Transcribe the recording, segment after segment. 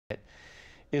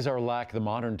is our lack, the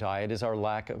modern diet, is our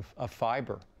lack of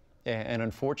fiber. And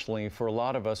unfortunately, for a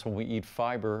lot of us, when we eat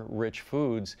fiber-rich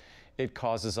foods, it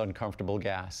causes uncomfortable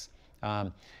gas.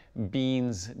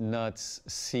 Beans, nuts,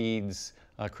 seeds,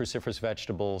 cruciferous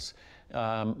vegetables,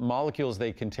 molecules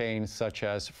they contain, such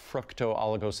as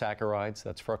fructooligosaccharides,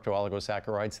 that's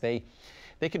fructooligosaccharides,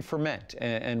 they can ferment.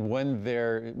 And when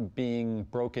they're being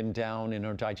broken down in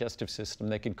our digestive system,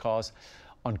 they can cause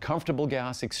uncomfortable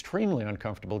gas, extremely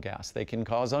uncomfortable gas. They can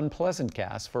cause unpleasant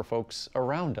gas for folks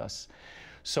around us.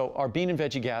 So our bean and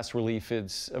veggie gas relief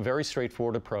is a very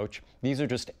straightforward approach. These are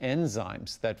just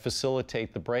enzymes that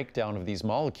facilitate the breakdown of these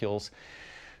molecules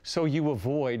so you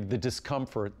avoid the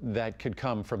discomfort that could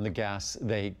come from the gas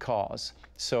they cause.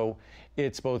 So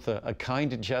it's both a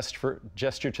kind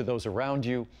gesture to those around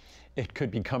you. It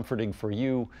could be comforting for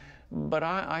you. But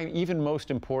even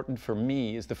most important for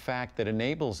me is the fact that it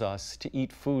enables us to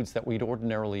eat foods that we'd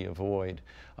ordinarily avoid.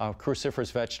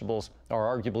 Cruciferous vegetables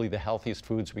are arguably the healthiest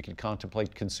foods we could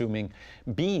contemplate consuming.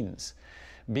 Beans.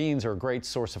 Beans are a great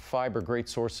source of fiber, great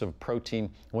source of protein.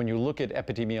 When you look at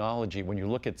epidemiology, when you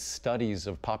look at studies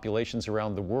of populations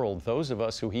around the world, those of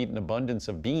us who eat an abundance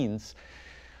of beans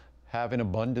have an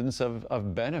abundance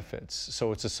of benefits.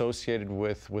 So it's associated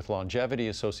with longevity,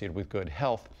 associated with good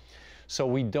health. So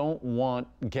we don't want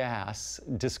gas,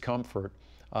 discomfort,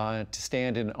 to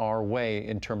stand in our way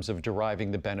in terms of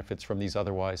deriving the benefits from these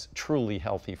otherwise truly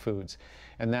healthy foods.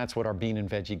 And that's what our bean and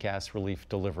veggie gas relief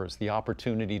delivers, the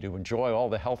opportunity to enjoy all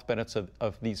the health benefits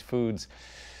of these foods,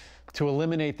 to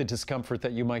eliminate the discomfort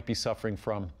that you might be suffering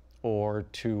from, or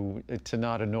to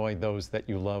not annoy those that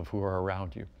you love who are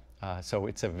around you. So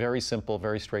it's a very simple,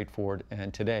 very straightforward,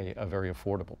 and today a very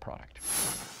affordable product.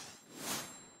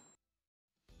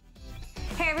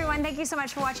 Hey everyone, thank you so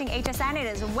much for watching HSN. It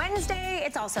is Wednesday,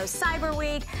 it's also Cyber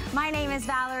Week. My name is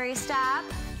Valerie Stapp.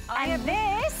 And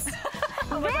this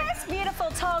beautiful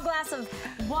tall glass of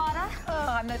water. Oh,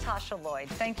 I'm Natasha Lloyd.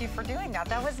 Thank you for doing that.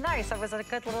 That was nice. That was a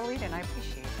good little lead-in. I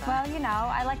appreciate that. Well, you know,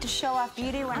 I like to show off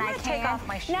beauty when I can. Take off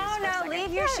my shoes. No,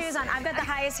 leave your shoes on. I've got the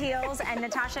highest heels, and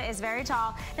Natasha is very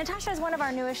tall. Natasha is one of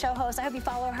our newest show hosts. I hope you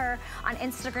follow her on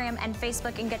Instagram and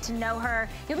Facebook and get to know her.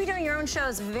 You'll be doing your own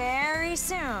shows very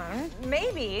soon.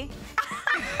 Maybe.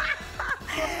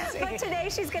 But today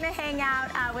she's going to hang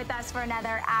out with us for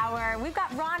another hour. We've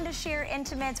got Rhonda Shear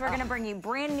Intimates. We're going to bring you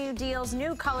brand new deals,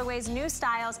 new colorways, new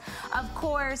styles. Of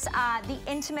course, the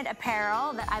intimate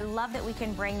apparel that I love that we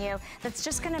can bring you that's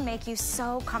just going to make you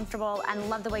so comfortable and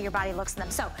love the way your body looks in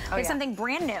them. So there's something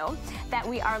brand new that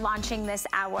we are launching this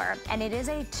hour, and it is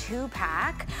a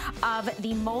 2-pack of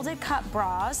the molded cup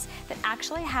bras that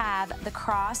actually have the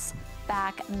cross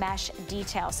back mesh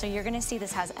detail. So you're gonna see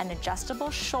this has an adjustable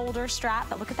shoulder strap,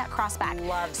 but look at that cross back.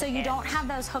 So you don't have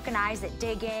those hook and eyes that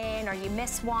dig in, or you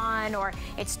miss one, or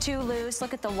it's too loose.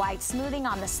 Look at the white smoothing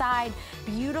on the side.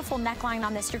 Beautiful neckline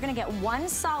on this. You're gonna get one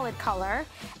solid color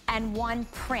and one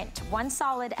print. One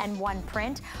solid and one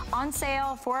print. On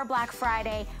sale for Black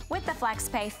Friday with the flex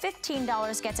pay.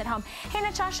 $15 gets it home. Hey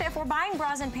Natasha, if we're buying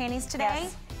bras and panties today,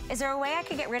 is there a way I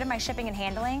could get rid of my shipping and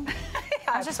handling?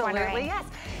 I was just wondering. Yes.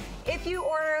 If you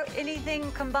order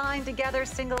anything combined together,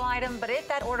 single item, but if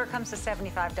that order comes to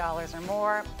 $75 or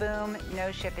more, boom,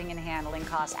 no shipping and handling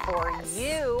costs for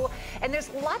you. And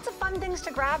there's lots of fun things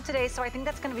to grab today, so I think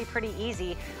that's gonna be pretty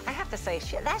easy. I have to say,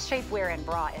 that shapewear and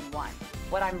bra in one,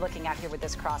 what I'm looking at here with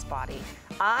this crossbody,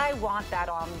 I want that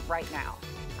on right now.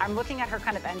 I'm looking at her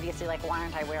kind of enviously, like, why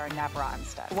aren't I wearing that bra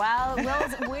instead? Well,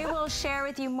 we will share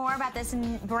with you more about this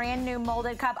brand new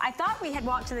molded cup. I thought we had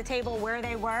walked to the table where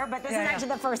they were, but this is actually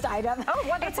the first item. Oh,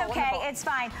 wonderful. It's okay, it's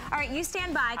fine. All right, you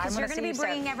stand by, because you're gonna be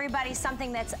bringing everybody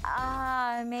something that's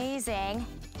amazing.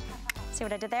 See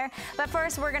what I did there? But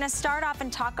first, we're gonna start off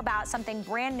and talk about something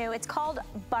brand new. It's called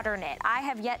Butternut. I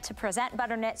have yet to present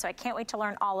Butternut, so I can't wait to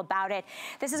learn all about it.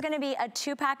 This is gonna be a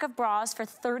 2-pack of bras for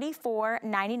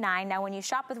 $34.99. Now, when you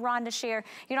shop with Rhonda Shear,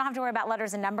 you don't have to worry about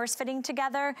letters and numbers fitting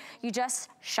together. You just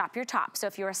shop your top. So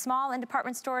if you're a small in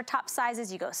department store top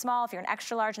sizes, you go small. If you're an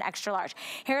extra large, an extra large.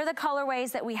 Here are the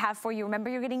colorways that we have for you. Remember,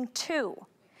 you're getting two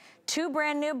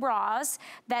brand new bras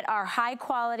that are high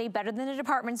quality, better than the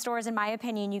department stores in my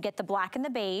opinion. You get the black and the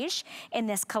beige in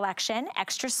this collection,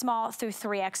 extra small through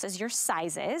 3X as your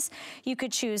sizes. You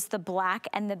could choose the black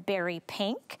and the berry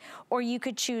pink, or you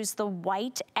could choose the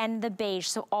white and the beige.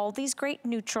 So all these great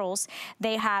neutrals,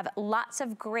 they have lots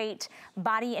of great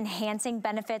body enhancing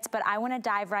benefits, but I wanna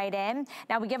dive right in.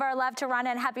 Now we give our love to Rhonda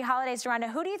and happy holidays to Rhonda.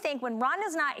 Who do you think, when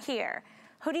Rhonda's not here,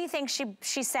 who do you think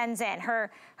she sends in?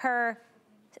 Her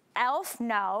elf?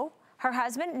 No. Her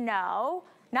husband? No.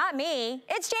 Not me.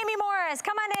 It's Jamie Morris.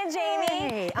 Come on in, Jamie.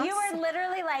 Hey, you are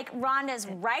literally like Rhonda's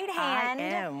right hand. I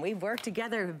am. We work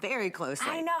together very closely.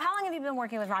 I know. How long have you been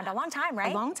working with Rhonda? A long time,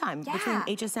 right? A long time. Yeah. Between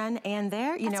HSN and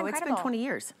there, you know, it's been 20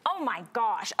 years. Oh my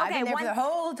gosh. Okay, I've been there for the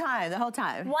whole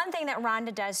time, One thing that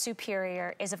Rhonda does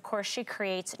superior is, of course, she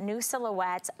creates new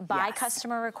silhouettes by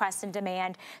customer request and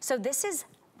demand. So this is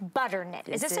butter knit.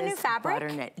 Is this a new fabric? Butter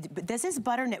knit. This is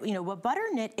butter knit. You know what butter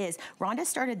knit is? Rhonda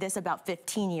started this about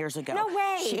 15 years ago. No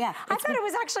way. I thought it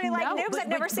was actually like new, because I've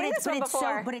never seen this one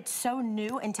before. But it's so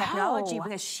new in technology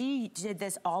because she did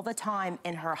this all the time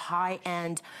in her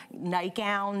high-end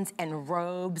nightgowns and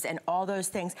robes and all those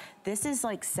things. This is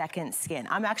like second skin.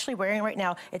 I'm actually wearing right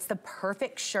now, it's the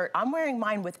perfect shirt. I'm wearing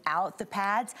mine without the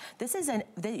pads. This is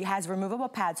it has removable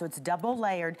pads, so it's double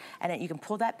layered, and you can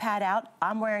pull that pad out.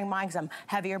 I'm wearing mine because I'm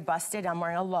heavier busted. I'm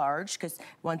wearing a large because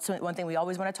one thing we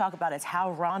always want to talk about is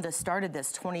how Rhonda started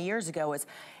this 20 years ago. Is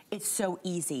it's so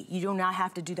easy. You do not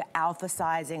have to do the alpha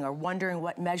sizing or wondering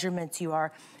what measurements you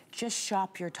are. Just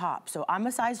shop your top. So I'm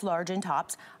a size large in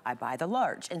tops. I buy the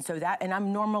large. And so and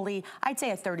I'm normally, I'd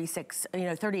say a 36,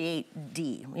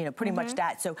 38D, pretty much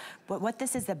that. So, but what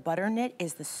this is, the butter knit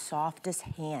is the softest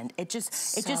hand. It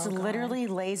just literally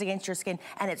lays against your skin,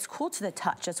 and it's cool to the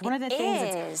touch. That's one of the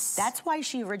things. That's why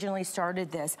she originally started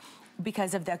this,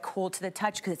 because of the cool to the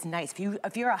touch, because it's nice.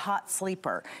 If you're a hot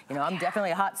sleeper, I'm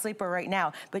definitely a hot sleeper right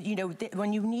now, but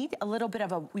when you need a little bit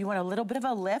of you want a little bit of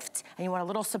a lift and you want a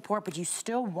little support, but you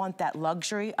still want that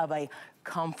luxury of a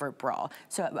comfort bra.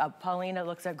 So Paulina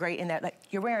looks great in that. Like,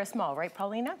 you're wearing a small, right,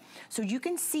 Paulina? So you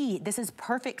can see this is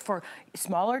perfect for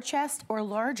smaller chest or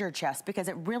larger chest because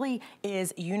it really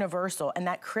is universal. And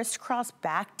that crisscross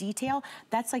back detail,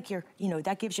 that's like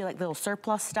that gives you like little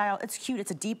surplus style. It's cute. It's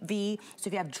a deep V. So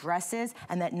if you have dresses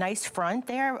and that nice front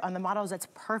there on the models, that's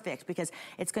perfect because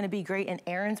it's going to be great. And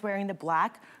Erin's wearing the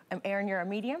black. Erin, you're a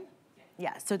medium?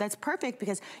 Yeah, so that's perfect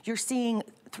because you're seeing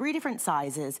 3 different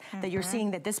sizes that you're seeing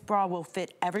that this bra will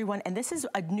fit everyone. And this is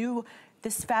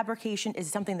this fabrication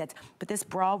is something but this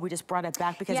bra, we just brought it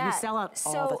back because we sell out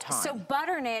all the time. So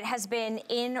butter knit has been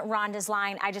in Rhonda's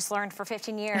line, I just learned, for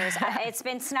 15 years. It's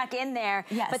been snuck in there,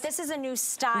 but this is a new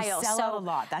style. We sell out a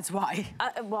lot, that's why.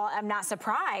 Well, I'm not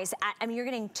surprised. I mean, you're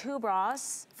getting 2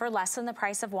 bras for less than the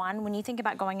price of one. When you think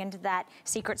about going into that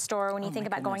secret store, when you think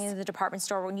about going into the department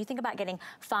store, when you think about getting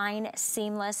fine,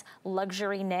 seamless,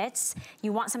 luxury knits,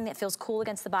 you want something that feels cool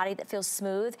against the body, that feels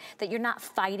smooth, that you're not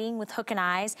fighting with hook and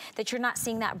eyes, that you're not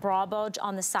seeing that bra bulge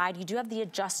on the side. You do have the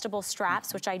adjustable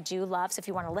straps, which I do love. So if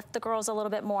you want to lift the girls a little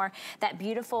bit more, that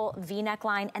beautiful V-neck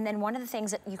line. And then one of the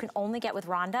things that you can only get with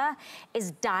Rhonda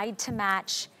is dyed to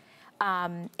match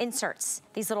inserts,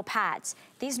 these little pads.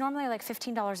 These normally are like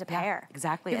 $15 a pair.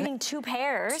 Exactly. You're getting 2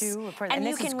 pairs, and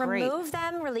you can remove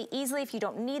them really easily if you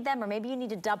don't need them, or maybe you need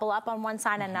to double up on one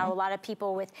side. I know a lot of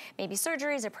people with maybe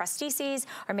surgeries or prostheses,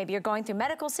 or maybe you're going through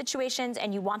medical situations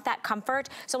and you want that comfort.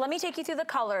 So let me take you through the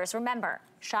colors. Remember,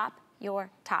 shop your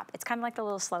top. It's kind of like the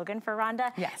little slogan for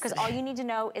Rhonda. Yes. Because all you need to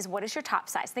know is, what is your top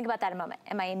size? Think about that a moment.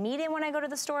 Am I a medium when I go to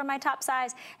the store in my top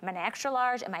size? Am I an extra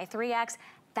large? Am I a 3X?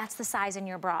 That's the size in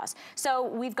your bras. So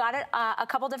we've got a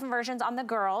couple different versions on the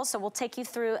girls, so we'll take you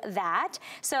through that.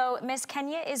 So Miss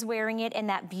Kenya is wearing it in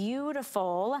that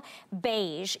beautiful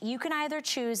beige. You can either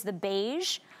choose the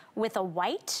beige with a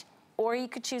white, or you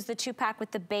could choose the 2-pack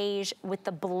with the beige with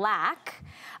the black.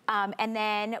 And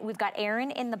then we've got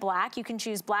Erin in the black. You can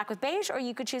choose black with beige, or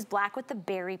you could choose black with the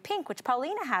berry pink, which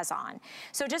Paulina has on.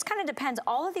 So it just kind of depends.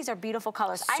 All of these are beautiful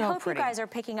colors. I hope you guys are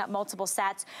picking up multiple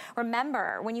sets.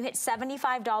 Remember, when you hit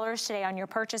 $75 today on your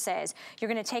purchases, you're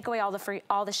gonna take away all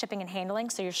the shipping and handling.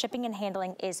 So your shipping and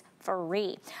handling is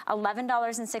free.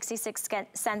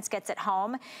 $11.66 gets it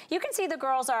home. You can see the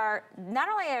girls are, not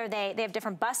only are they have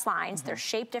different bust lines, they're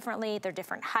shaped differently, they're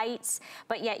different heights,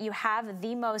 but yet you have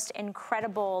the most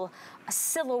incredible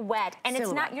silhouette. And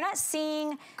it's not, you're not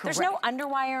seeing, there's no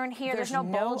underwire in here, there's no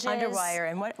bulges. No underwire.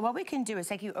 And what we can do is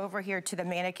take you over here to the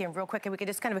mannequin real quick, and we can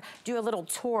just kind of do a little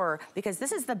tour, because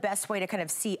this is the best way to kind of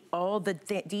see all the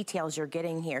details you're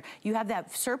getting here. You have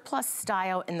that surplus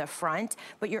style in the front,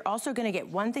 but you're also gonna get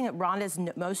one thing that Rhonda's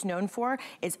most known for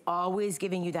is always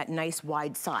giving you that nice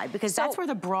wide side, because that's where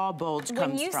the bra bulge comes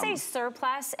from. When you say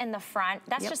surplus in the front,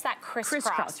 that's just that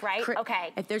crisscross, right?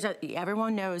 Okay. If there's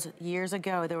everyone knows years ago,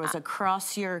 ago, there was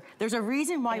a there's a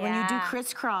reason why when you do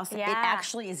crisscross, it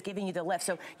actually is giving you the lift.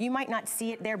 So you might not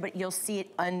see it there, but you'll see it,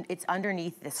 it's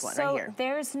underneath this one right here. So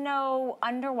there's no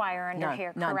underwire under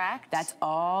here, correct? That's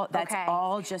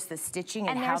all just the stitching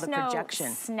and how the projection.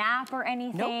 And there's no snap or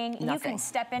anything? Nope, you can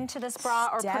step into this bra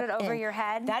or put it over your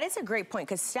head? That is a great point,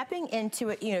 because stepping into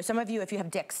it, you know, some of you, if you have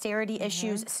dexterity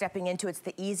issues, stepping into it's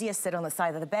the easiest. Sit on the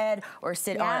side of the bed or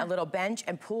sit on a little bench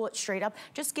and pull it straight up.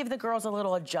 Just give the girls a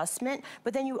little adjustment,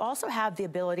 but then you also have the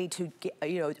ability to get,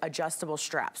 you know, adjustable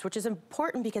straps, which is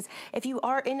important because if you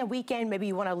are in a weekend, maybe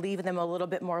you want to leave them a little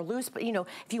bit more loose, but you know,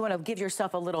 if you want to give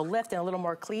yourself a little lift and a little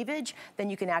more cleavage, then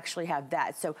you can actually have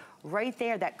that. So right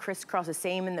there, that crisscross, the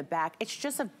same in the back. It's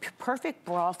just a perfect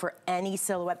bra for any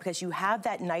silhouette because you have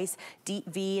that nice deep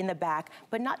V in the back,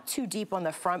 but not too deep on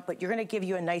the front, but you're going to give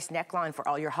you a nice neckline for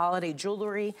all your holiday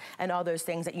jewelry and all those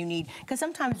things that you need. Because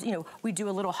sometimes, you know, we do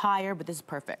a little higher, but this is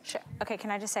perfect. Sure. Okay, can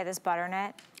I just say this butter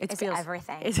knit is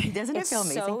everything. Doesn't it feel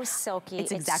amazing? It's so silky.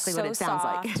 It's exactly what it sounds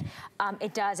like.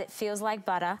 It does. It feels like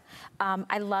butter.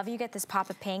 I love you get this pop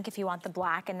of pink if you want the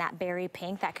black and that berry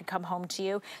pink that could come home to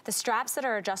you. The straps that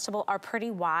are adjustable are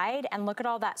pretty wide, and look at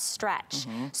all that stretch.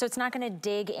 So it's not going to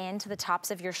dig into the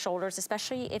tops of your shoulders,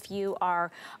 especially if you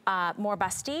are more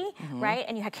busty, right?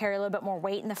 And you carry a little bit more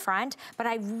weight in the front. But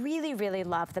I really, really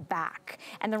love the back.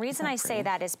 And the reason I say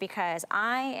that is because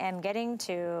I am getting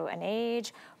to an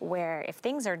age where if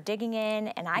things are digging in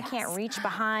and I can't reach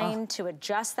behind to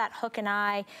adjust that hook and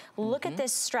eye, look at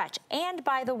this stretch. And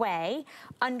by the way,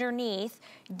 underneath,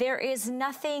 there is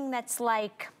nothing that's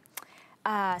like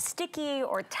sticky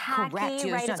or tacky,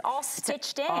 right? It's all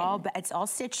stitched in. It's all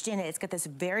stitched in. It's got this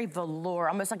very velour,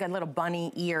 almost like a little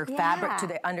bunny ear fabric to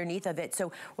the underneath of it.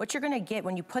 So what you're gonna get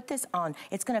when you put this on,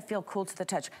 it's gonna feel cool to the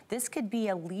touch. This could be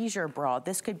a leisure bra.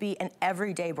 This could be an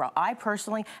everyday bra. I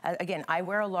personally, again, I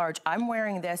wear a large. I'm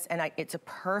wearing this, and it's a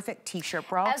perfect t-shirt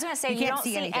bra. I was gonna say, you don't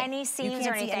see any seams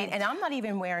or anything. And I'm not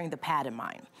even wearing the pad in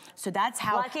mine. So that's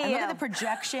how, look at the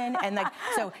projection, and like,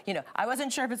 so, you know, I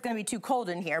wasn't sure if it's gonna be too cold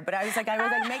in here, but I was like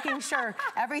making sure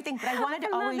everything, but I wanted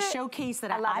to always showcase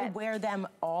that I wear them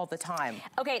all the time.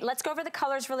 Okay, let's go over the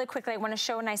colors really quickly. I want to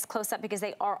show a nice close-up because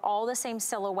they are all the same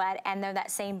silhouette and they're that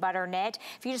same butter knit.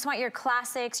 If you just want your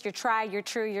classics, your tried, your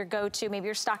true, your go-to, maybe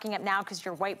you're stocking up now because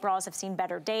your white bras have seen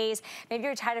better days. Maybe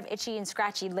you're tired of itchy and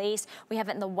scratchy lace. We have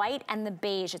it in the white and the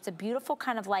beige. It's a beautiful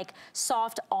kind of like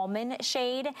soft almond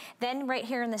shade. Then right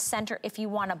here in the center, if you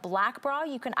want a black bra,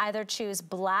 you can either choose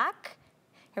black,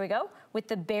 here we go, with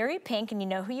the berry pink, and you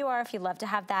know who you are if you love to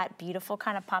have that beautiful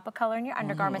kind of pop of color in your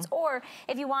undergarments, or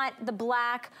if you want the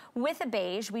black with a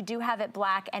beige, we do have it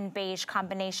black and beige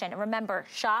combination. And remember,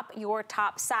 shop your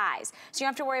top size. So you don't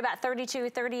have to worry about 32,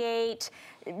 38,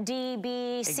 D,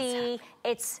 B, C.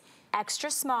 It's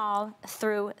extra small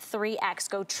through 3X.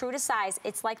 Go true to size.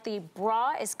 It's like the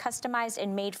bra is customized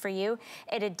and made for you.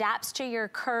 It adapts to your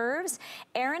curves.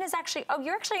 Erin is actually,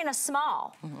 you're actually in a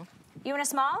small. You in a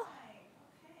small?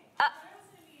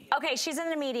 Okay, she's in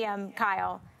the medium,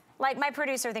 Kyle. Like, my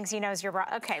producer thinks he knows your bra.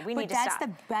 Okay, we need to stop.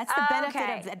 That's the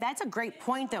benefit of that. That's a great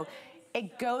point, though.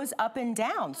 It goes up and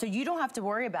down, so you don't have to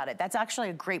worry about it. That's actually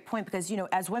a great point because, you know,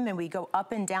 as women, we go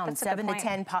up and down 7 to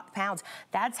 10 pounds.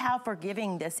 That's how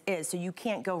forgiving this is, so you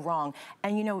can't go wrong.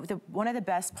 And, you know, one of the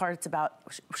best parts about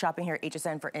shopping here at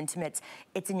HSN for intimates,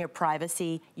 it's in your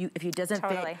privacy. If it doesn't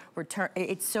fit, return.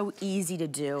 It's so easy to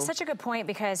do. Such a good point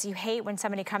because you hate when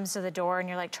somebody comes to the door and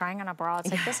you're like trying on a bra.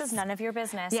 It's like, this is none of your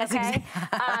business, okay?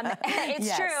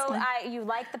 It's true. You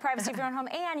like the privacy of your own home,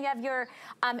 and you have your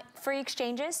free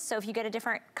exchanges. So if you get a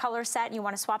different color set and you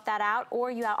want to swap that out,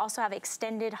 or you also have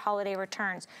extended holiday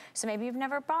returns. So maybe you've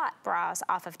never bought bras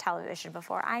off of television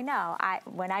before. I know.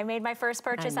 When I made my first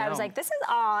purchase, I was like, this is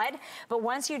odd. But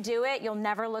once you do it, you'll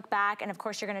never look back. And of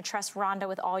course, you're going to trust Rhonda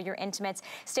with all your intimates.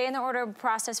 Stay in the order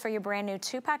process for your brand new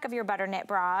 2-pack of your butter knit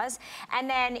bras. And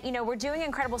then, you know, we're doing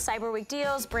incredible Cyber Week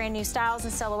deals, brand new styles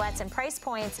and silhouettes and price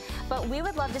points. But we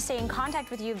would love to stay in contact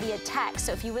with you via text.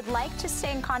 So if you would like to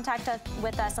stay in contact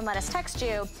with us and let us text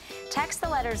you, text the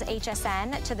letters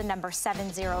HSN to the number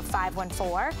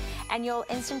 70514, and you'll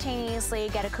instantaneously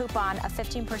get a coupon of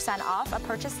 15% off a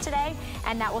purchase today,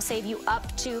 and that will save you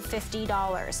up to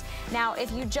 $50. Now, if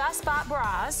you just bought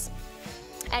bras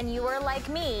and you were like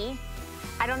me,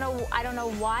 I don't know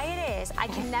why it is. I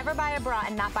can never buy a bra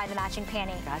and not buy the matching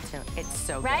panty. Gotcha. It's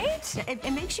so good. Right?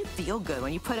 It makes you feel good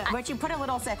when you put a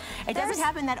little set. It doesn't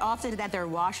happen that often that they're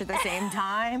washed at the same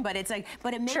time, but it's like,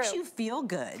 but it makes you feel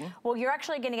good. Well, you're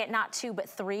actually going to get not 2 but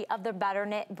 3 of the butter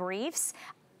knit briefs.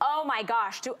 Oh my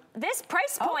gosh, this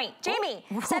price point, Jamie,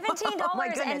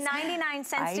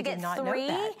 $17.99 to get 3.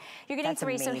 You're getting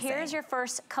 3, so here's your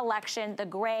first collection, the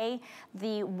gray,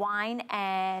 the wine,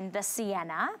 and the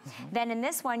sienna. Then in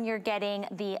this one, you're getting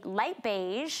the light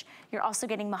beige, you're also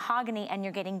getting mahogany, and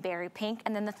you're getting berry pink.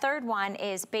 And then the third one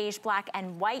is beige, black,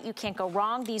 and white. You can't go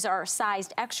wrong. These are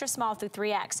sized extra small through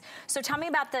 3X. So tell me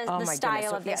about the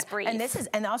style of this brief.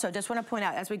 And also, just want to point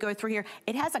out, as we go through here,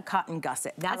 it has a cotton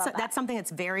gusset. That's something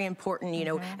that's very important, you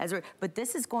know, but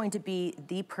this is going to be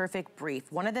the perfect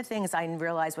brief. One of the things I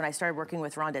realized when I started working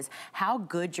with Rhonda is how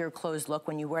good your clothes look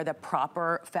when you wear the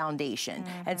proper foundation.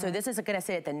 And so this is going to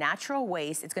sit at the natural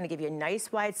waist. It's going to give you a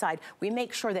nice wide side. We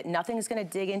make sure that nothing's going to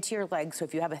dig into your legs. So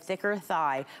if you have a thicker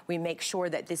thigh, we make sure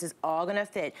that this is all going to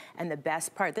fit. And the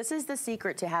best part, this is the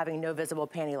secret to having no visible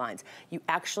panty lines. You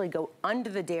actually go under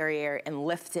the derriere and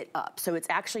lift it up. So it's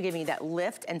actually giving you that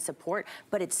lift and support,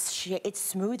 but it's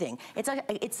smoothing.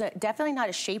 It's definitely not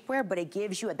a shapewear, but it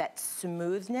gives you that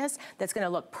smoothness that's gonna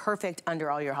look perfect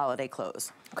under all your holiday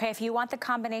clothes. Okay, if you want the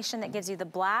combination that gives you the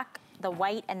black, the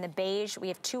white, and the beige, we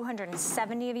have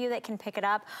 270 of you that can pick it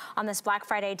up on this Black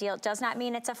Friday deal. It does not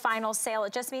mean it's a final sale.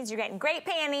 It just means you're getting great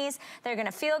panties. They're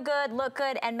gonna feel good, look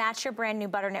good, and match your brand new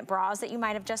butternut bras that you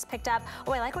might have just picked up.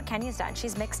 Oh, I like what Kenya's done.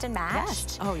 She's mixed and matched.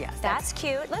 Yes. Oh, yes. That's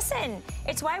cute. Listen,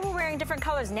 it's why we're wearing different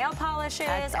colors, nail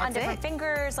polishes on different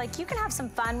fingers. Like, you can have some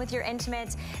fun with your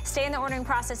intimates. Stay in the ordering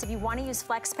process. If you wanna use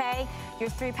FlexPay, your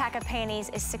 3-pack of panties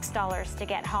is $6 to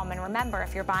get home. And remember,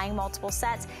 if you're buying multiple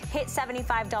sets, hit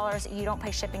 $75. You don't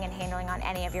pay shipping and handling on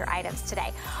any of your items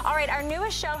today. All right, our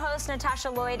newest show host, Natasha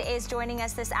Lloyd, is joining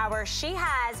us this hour. She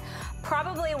has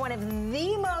probably one of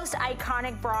the most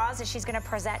iconic bras that she's gonna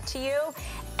present to you,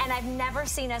 and I've never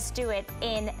seen us do it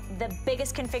in the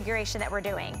biggest configuration that we're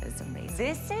doing. It's amazing.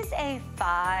 This is a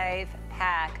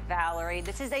 5-pack, Valerie.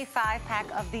 This is a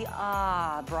 5-pack of the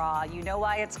bra. You know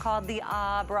why it's called the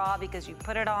bra? Because you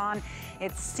put it on,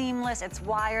 it's seamless, it's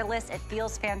wireless, it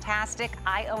feels fantastic.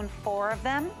 I own 4 of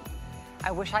them. I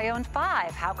wish I owned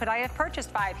 5. How could I have purchased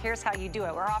 5? Here's how you do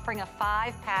it. We're offering a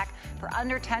 5-pack for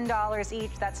under $10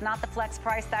 each. That's not the flex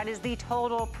price, that is the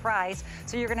total price.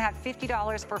 So you're gonna have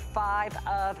 $50 for 5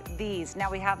 of these. Now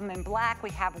we have them in black,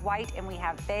 we have white, and we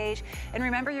have beige. And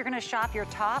remember, you're gonna shop your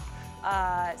top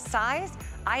size.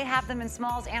 I have them in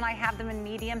smalls and I have them in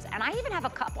mediums, and I even have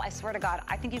a couple. I swear to God,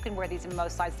 I think you can wear these in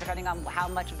most sizes depending on how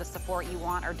much of the support you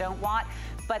want or don't want.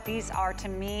 But these are, to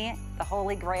me, the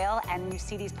holy grail, and you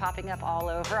see these popping up all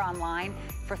over online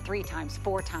for 3 times,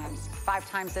 4 times, 5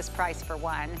 times this price for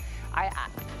one.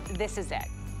 This is it.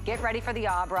 Get ready for the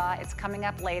bra. It's coming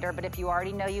up later, but if you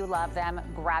already know you love them,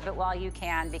 grab it while you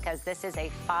can, because this is a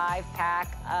 5-pack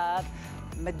of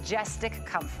majestic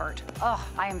comfort. Oh,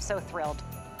 I am so thrilled.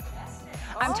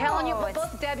 I'm telling you,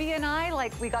 both Debbie and I,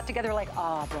 like, we got together like,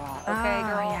 bra, okay,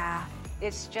 girl? Yeah.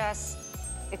 It's just,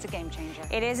 it's a game changer.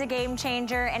 It is a game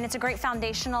changer, and it's a great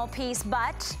foundational piece,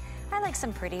 but I like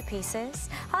some pretty pieces.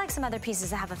 I like some other pieces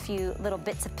that have a few little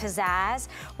bits of pizzazz.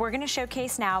 We're gonna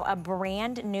showcase now a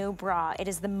brand new bra. It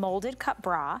is the molded cup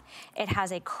bra. It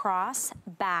has a cross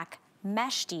back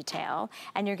mesh detail,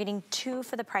 and you're getting 2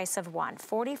 for the price of 1.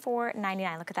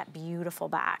 $44.99. Look at that beautiful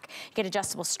back. You get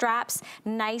adjustable straps,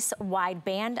 nice wide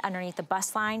band underneath the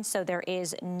bust line, so there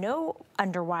is no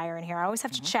underwire in here. I always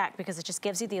have to check because it just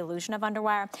gives you the illusion of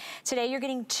underwire. Today you're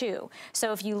getting 2.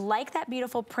 So if you like that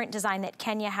beautiful print design that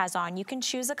Kenya has on, you can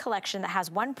choose a collection that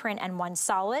has 1 print and 1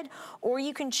 solid, or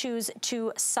you can choose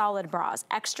 2 solid bras,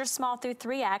 extra small through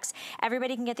 3X.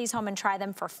 Everybody can get these home and try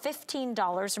them for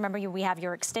 $15. Remember, we have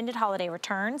your extended holiday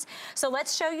returns. So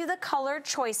let's show you the color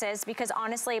choices, because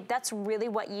honestly, that's really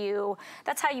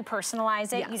that's how you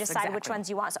personalize it. Yes, you decide which ones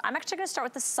you want. So I'm actually gonna start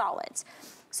with the solids.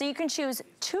 So you can choose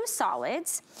 2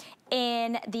 solids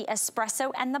in the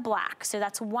espresso and the black. So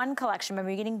that's 1 collection. Remember,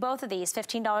 you're getting both of these.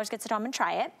 $15 gets it home and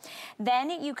try it. Then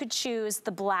you could choose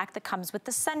the black that comes with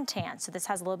the suntan. So this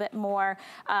has a little bit more,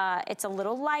 it's a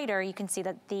little lighter. You can see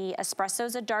that the espresso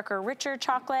is a darker, richer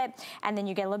chocolate, and then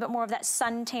you get a little bit more of that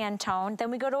suntan tone. Then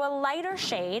we go to a lighter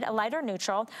shade, a lighter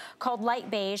neutral, called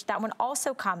light beige. That one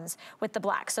also comes with the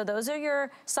black. So those are your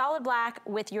solid black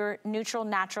with your neutral,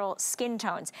 natural skin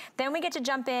tones. Then we get to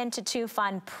jump into 2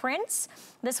 fun prints.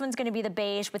 This one's gonna be the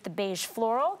beige with the beige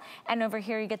floral, and over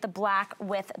here you get the black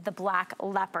with the black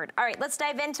leopard. All right, let's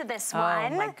dive into this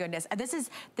one. Oh my goodness,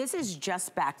 this is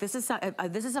just back. This is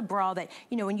a bra that,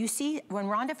 you know, when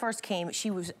Rhonda first came,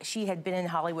 she had been in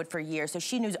Hollywood for years, so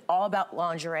she knew all about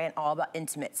lingerie and all about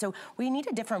intimate. So we need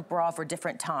a different bra for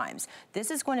different times.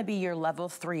 This is going to be your level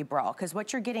 3 bra, because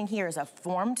what you're getting here is a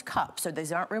formed cup, so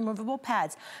these aren't removable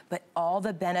pads, but all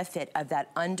the benefit of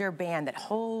that underband that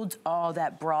holds all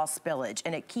that bra spillage,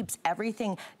 and it keeps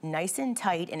everything nice and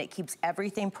tight, and it keeps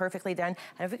everything perfectly done.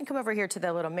 And if we can come over here to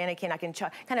the little mannequin, I can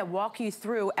kind of walk you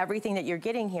through everything that you're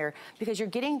getting here, because you're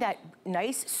getting that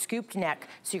nice scooped neck,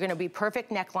 so you're gonna be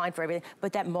perfect neckline for everything,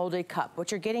 but that molded cup.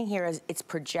 What you're getting here is it's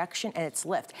projection and it's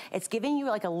lift. It's giving you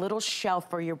like a little shelf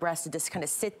for your breast to just kind of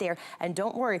sit there, and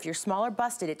don't worry, if you're smaller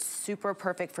busted, it's super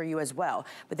perfect for you as well.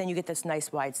 But then you get this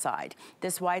nice wide side.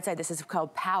 This wide side, this is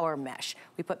called power mesh.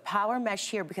 We put power mesh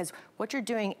here because what you're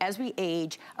doing as we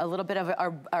age, a little bit of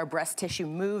our breast tissue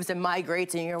moves and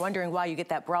migrates, and you're wondering why you get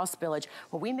that bra spillage.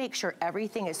 Well, we make sure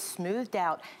everything is smoothed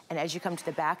out, and as you come to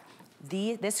the back,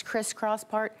 this crisscross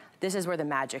part, this is where the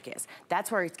magic is.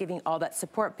 That's where it's giving all that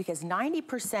support, because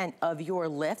 90% of your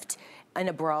lift in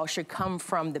a bra should come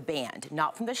from the band,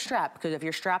 not from the strap, because if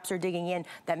your straps are digging in,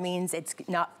 that means it's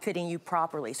not fitting you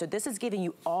properly. So this is giving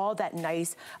you all that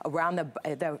nice around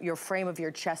your frame of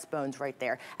your chest bones right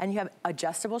there. And you have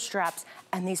adjustable straps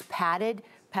and these padded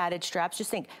straps.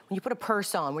 Just think, when you put a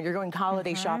purse on, when you're going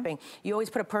holiday shopping, you always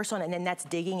put a purse on and then that's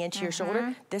digging into your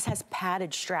shoulder. This has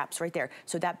padded straps right there.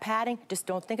 So that padding, just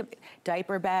don't think of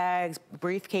diaper bags,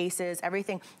 briefcases,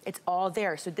 everything. It's all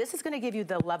there. So this is gonna give you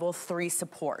the level 3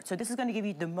 support. So this is gonna give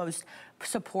you the most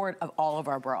support of all of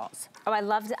our bras. Oh, I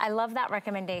love that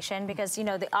recommendation, because you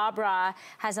know the bra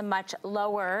has a much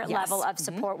lower level of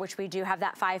support, which we do have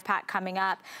that 5-pack coming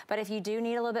up. But if you do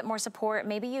need a little bit more support,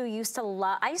 maybe you used to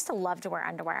love, I used to love to wear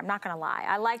underwear. I'm not gonna lie.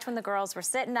 I liked when the girls were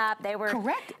sitting up. They were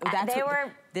correct.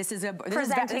 This is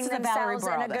presenting themselves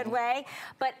bra, in a good way.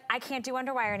 But I can't do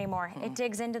underwire anymore. It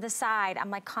digs into the side. I'm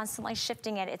like constantly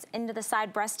shifting it. It's into the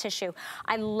side breast tissue.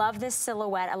 I love this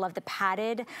silhouette. I love the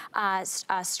padded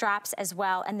straps as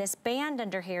well. And this band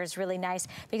under here is really nice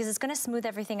because it's gonna smooth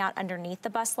everything out underneath the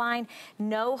bust line.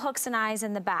 No hooks and eyes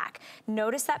in the back.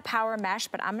 Notice that power mesh,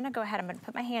 but I'm gonna go ahead, I'm gonna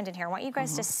put my hand in here. I want you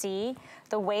guys to see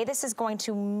the way this is going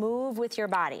to move with your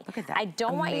body. Look at that. I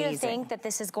don't want you to think that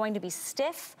this is going to be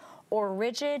stiff or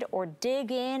rigid or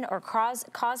dig in or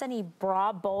cause any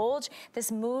bra bulge.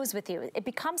 This moves with you. It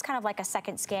becomes kind of like a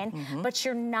second skin, but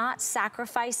you're not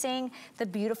sacrificing the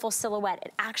beautiful silhouette.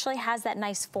 It actually has that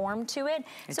nice form to it.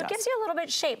 So it gives you a little bit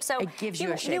of shape. So it gives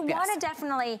you a shape, you wanna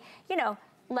definitely, you know,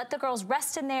 let the girls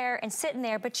rest in there and sit in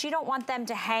there, but you don't want them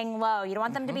to hang low. You don't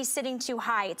want them to be sitting too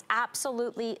high. It's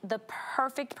absolutely the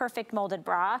perfect molded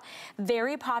bra.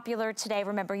 Very popular today.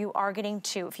 Remember, you are getting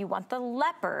 2. If you want the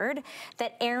leopard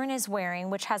that Erin is wearing,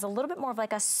 which has a little bit more of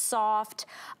like a soft,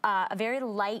 a very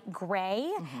light gray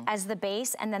as the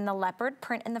base, and then the leopard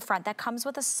print in the front, that comes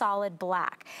with a solid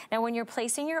black. Now, when you're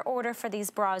placing your order for these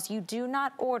bras, you do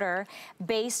not order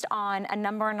based on a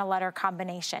number and a letter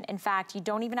combination. In fact, you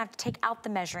don't even have to take out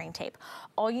the measuring tape.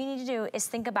 All you need to do is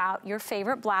think about your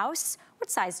favorite blouse.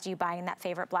 What size do you buy in that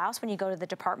favorite blouse when you go to the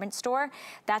department store?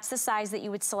 That's the size that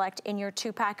you would select in your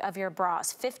 2-pack of your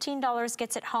bras. $15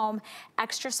 gets it home,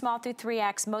 extra small through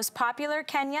 3X. Most popular,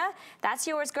 Kenya, that's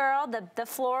yours, girl, the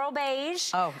floral beige.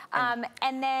 Oh,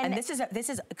 and this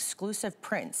is exclusive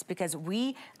prints, because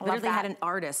we literally had an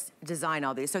artist design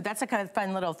all these. So that's a kind of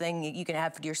fun little thing you can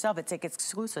have for yourself. It's like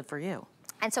exclusive for you.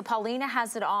 And so Paulina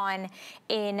has it on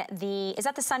in the, is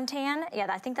that the suntan? Yeah,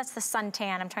 I think that's the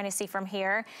suntan. I'm trying to see from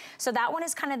here. So that one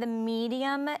is kind of the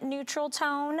medium neutral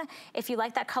tone. If you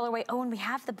like that colorway. Oh, and we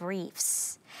have the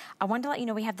briefs. I wanted to let you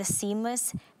know we have the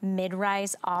seamless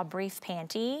mid-rise brief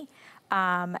panty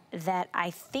that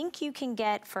I think you can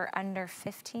get for under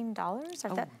 $15.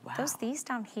 Are those these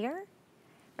down here?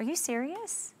 Are you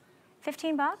serious?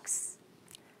 15 bucks?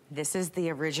 This is the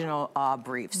original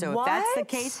brief. So if that's the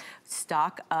case,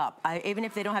 stock up. Even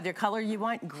if they don't have their color you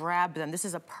want, grab them. This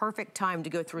is a perfect time to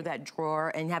go through that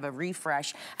drawer and have a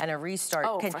refresh and a restart.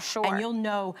 Oh, for sure. And you'll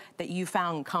know that you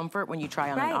found comfort when you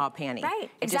try on an panty. Right,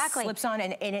 It just slips on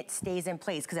and it stays in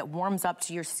place because it warms up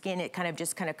to your skin. It kind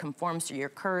of conforms to your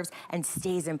curves and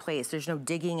stays in place. There's no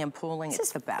digging and pulling.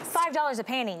 It's the best. $5 a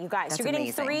panty, you guys. That's You're getting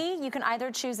amazing. 3. You can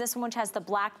either choose this one, which has the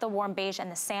black, the warm beige,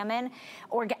 and the salmon,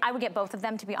 or I would get both of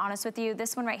them, to be honest with you.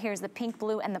 This one right here is the pink,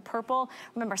 blue, and the purple.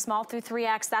 Remember, small through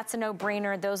 3X, that's a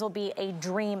no-brainer. Those will be a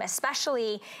dream,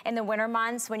 especially in the winter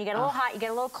months when you get a little hot, you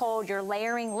get a little cold, you're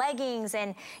layering leggings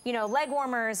and, you know, leg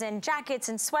warmers and jackets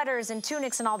and sweaters and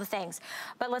tunics and all the things.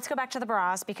 But let's go back to the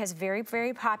bras, because very,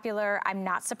 very popular. I'm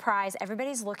not surprised.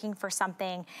 Everybody's looking for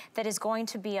something that is going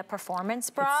to be a performance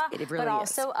bra, but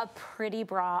also a pretty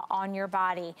bra on your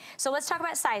body. So let's talk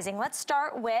about sizing. Let's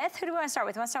start with, who do we want to start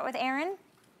with? You want to start with Erin?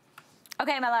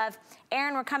 Okay, my love.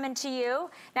 Erin, we're coming to you.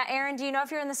 Now, Erin, do you know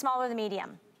if you're in the small or the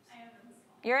medium? I am in the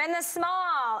small. You're in the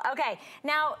small. Okay.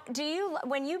 Now,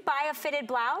 when you buy a fitted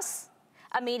blouse,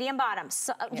 A medium bottom.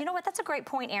 So, you know what, that's a great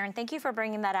point, Erin. Thank you for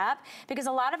bringing that up, because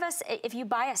a lot of us, if you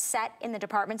buy a set in the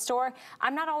department store,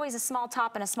 I'm not always a small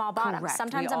top and a small bottom. Correct.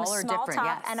 Sometimes I'm a small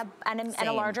top and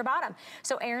a larger bottom.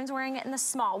 So Erin's wearing it in the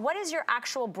small. What is your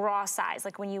actual bra size,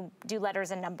 like when you do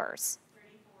letters and numbers?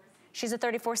 She's a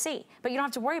 34C, but you don't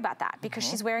have to worry about that because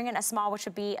she's wearing it in a small, which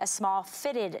would be a small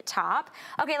fitted top.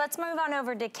 Okay, let's move on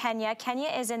over to Kenya. Kenya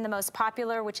is in the most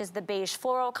popular, which is the beige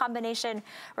floral combination.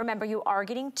 Remember, you are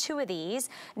getting 2 of these.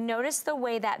 Notice the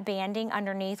way that banding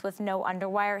underneath with no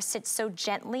underwire sits so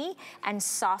gently and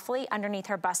softly underneath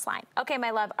her bust line. Okay,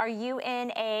 my love, are you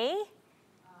in a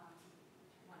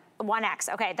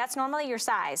 1X, okay, that's normally your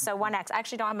size, so 1X. I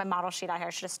actually don't have my model sheet out here. I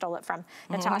should have stole it from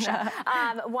Natasha.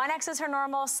 1X is her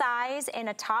normal size in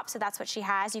a top, so that's what she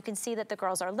has. You can see that the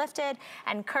girls are lifted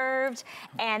and curved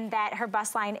and that her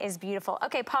bust line is beautiful.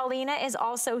 Okay, Paulina is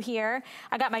also here.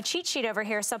 I got my cheat sheet over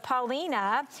here. So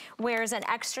Paulina wears an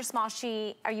extra small.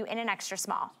 Are you in an extra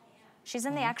small? She's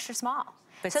in the extra small.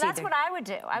 But so see, that's what I would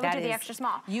do. I would do the extra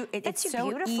small. It's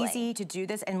so easy to do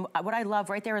this, and what I love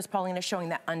right there is Paulina showing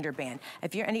that underband.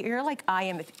 If you're like I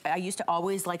am, I used to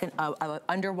always like an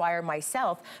underwire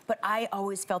myself, but I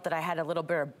always felt that I had a little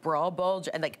bit of bra bulge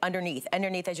and like underneath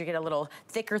as you get a little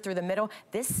thicker through the middle.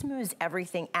 This smooths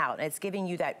everything out. It's giving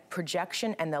you that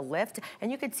projection and the lift,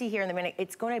 and you can see here in a minute,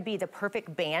 it's going to be the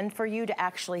perfect band for you to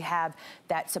actually have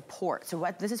that support. So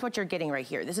this is what you're getting right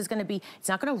here. This is going to be, it's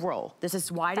not going to roll. This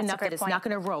is wide enough that it's not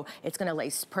going to roll. It's going to lay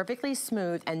perfectly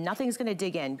smooth and nothing's going to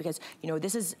dig in, because you know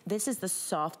this is the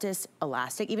softest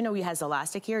elastic. Even though it has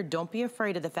elastic here, don't be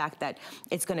afraid of the fact that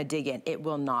it's going to dig in. It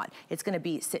will not. It's going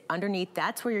to sit underneath.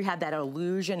 That's where you have that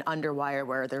illusion underwire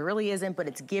where there really isn't, but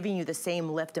it's giving you the same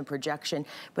lift and projection.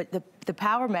 But the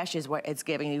power mesh is what it's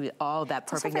giving you, all that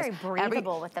perfectness. It's also very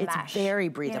breathable with the mesh. It's very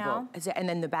breathable. You know? And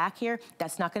then the back here,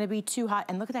 that's not going to be too hot.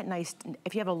 And look at that nice,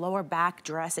 if you have a lower back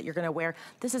dress that you're going to wear,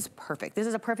 this is perfect. This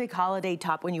is a perfect holiday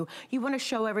top when you want to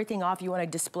show everything off, you want to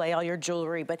display all your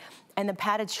jewelry, and the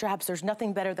padded straps, there's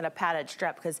nothing better than a padded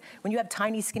strap, because when you have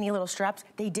tiny, skinny little straps,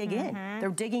 they dig in. They're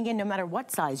digging in no matter what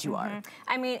size you are.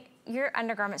 I mean, your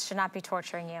undergarments should not be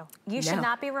torturing you. You should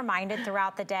not be reminded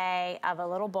throughout the day of a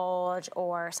little bulge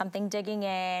or something digging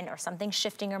in or something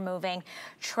shifting or moving.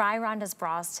 Try Rhonda's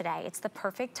bras today. It's the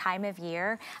perfect time of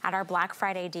year at our Black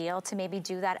Friday deal to maybe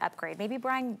do that upgrade. Maybe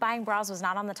buying bras was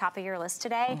not on the top of your list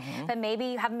today, but maybe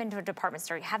you haven't been to a department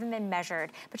store, you haven't been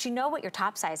measured, but you know what your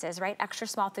top size is, right? Extra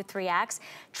small through 3X.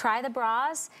 Try the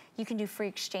bras. You can do free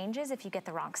exchanges if you get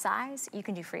the wrong size. You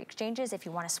can do free exchanges if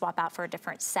you want to swap out for a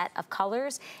different set of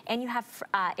colors. And you have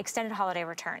extended holiday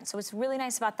returns. So what's really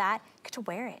nice about that, you get to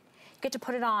wear it. You get to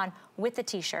put it on with the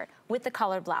t-shirt, with the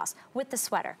colored blouse, with the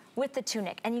sweater, with the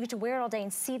tunic, and you get to wear it all day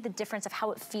and see the difference of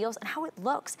how it feels and how it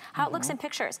looks, how it looks in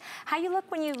pictures, how you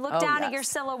look when you look down at your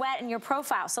silhouette and your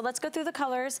profile. So let's go through the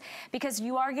colors, because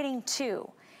you are getting 2.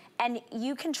 And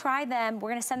you can try them. We're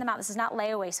gonna send them out. This is not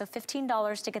layaway, so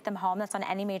 $15 to get them home. That's on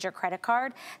any major credit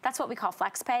card. That's what we call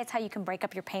flex pay. It's how you can break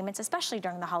up your payments, especially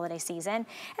during the holiday season.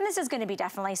 And this is gonna be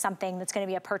definitely something that's gonna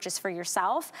be a purchase for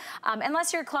yourself.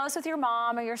 Unless you're close with your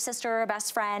mom or your sister or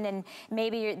best friend, and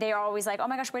maybe they're always like, oh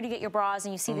my gosh, where do you get your bras?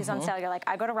 And you see these on sale, you're like,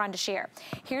 I go to Rhonda Shear.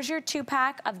 Here's your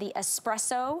 2-pack of the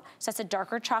espresso. So that's a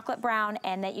darker chocolate brown,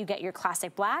 and that you get your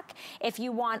classic black. If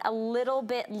you want a little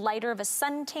bit lighter of a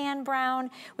suntan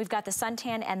brown, we've got the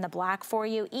suntan and the black for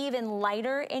you. Even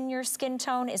lighter in your skin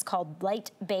tone is called light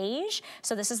beige.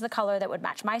 So this is the color that would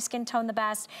match my skin tone the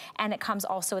best, and it comes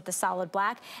also with the solid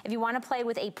black. If you want to play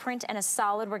with a print and a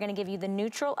solid, we're going to give you the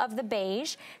neutral of the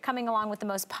beige, coming along with the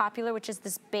most popular, which is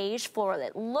this beige floral.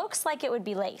 It looks like it would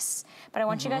be lace, but I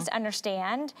want you guys to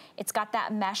understand it's got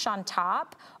that mesh on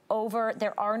top.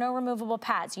 There are no removable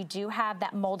pads. You do have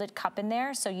that molded cup in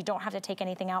there, so you don't have to take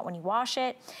anything out when you wash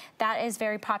it. That is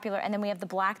very popular. And then we have the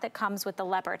black that comes with the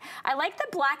leopard. I like the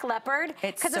black leopard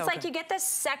because it's like you get this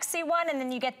sexy one, and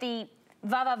then you get the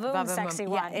va-va-voom sexy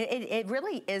one. It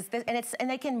really is, and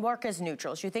they can work as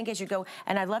neutrals. You think as you go,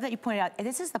 and I love that you pointed out,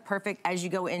 this is the perfect, as you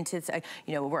go into,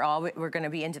 you know, we're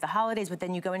gonna be into the holidays, but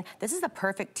then you go in, this is the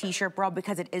perfect t-shirt bra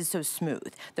because it is so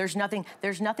smooth. There's nothing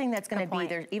that's gonna be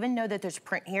there, even though that there's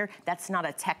print here, that's not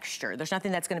a texture. There's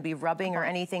nothing that's gonna be rubbing or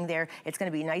anything there. It's gonna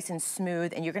be nice and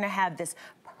smooth, and you're gonna have this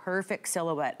perfect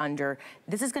silhouette under.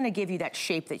 This is gonna give you that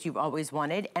shape that you've always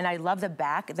wanted. And I love the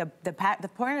back, the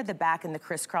point of the back and the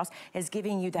crisscross is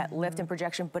giving you that lift and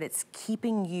projection, but it's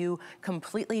keeping you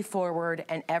completely forward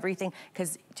and everything.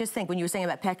 Because just think, when you were saying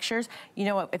about pictures, you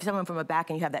know, if someone from a back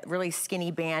and you have that really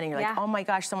skinny band and you're like, oh my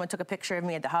gosh, someone took a picture of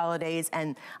me at the holidays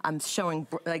and I'm showing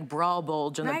like bra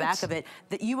bulge on the back of it,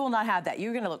 that you will not have that.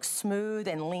 You're gonna look smooth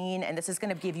and lean, and this is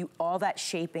gonna give you all that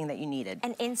shaping that you needed.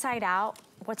 And inside out,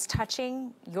 what's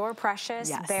touching your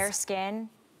precious bare skin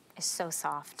is so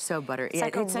soft. So buttery. It's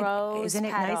like a rose isn't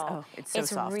it petal. nice? Oh, it's so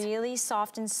soft. It's really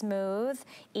soft and smooth.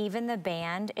 Even the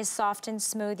band is soft and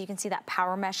smooth. You can see that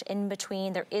power mesh in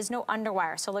between. There is no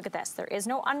underwire. So look at this. There is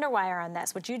no underwire on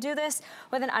this. Would you do this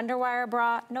with an underwire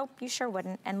bra? Nope, you sure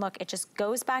wouldn't. And look, it just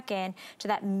goes back in to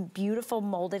that beautiful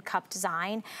molded cup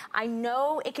design. I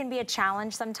know it can be a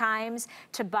challenge sometimes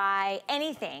to buy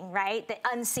anything, right? The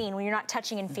unseen, when you're not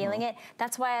touching and feeling it.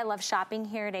 That's why I love shopping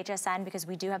here at HSN, because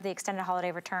we do have the extended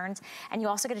holiday returns. And you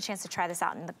also get a chance to try this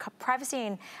out in the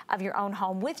privacy of your own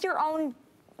home with your own,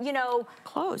 you know,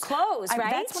 clothes, right?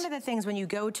 That's one of the things when you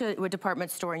go to a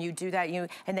department store and you do that,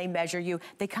 and they measure you,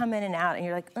 they come in and out and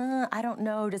you're like, I don't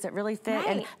know, does it really fit?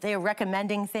 And they are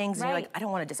recommending things and you're like, I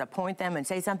don't want to disappoint them and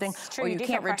say something, or you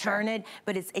can't return it,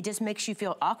 but it just makes you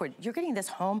feel awkward. You're getting this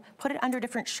home, put it under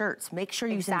different shirts. Make sure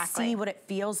you can see what it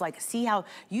feels like, see how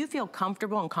you feel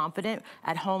comfortable and confident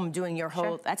at home doing your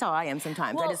whole, that's how I am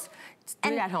sometimes. I just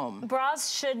do it at home.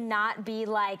 Bras should not be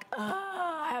like,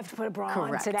 I have to put a bra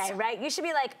on today, right? You should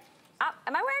be like,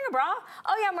 am I wearing a bra?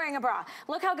 Oh yeah, I'm wearing a bra.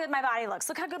 Look how good my body looks.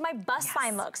 Look how good my bust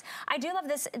line looks. I do love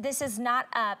this. This is not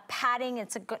padding.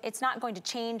 It's not going to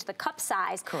change the cup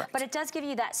size. But it does give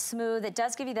you that smooth. It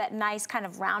does give you that nice kind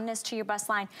of roundness to your bust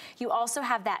line. You also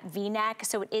have that V-neck,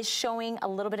 so it is showing a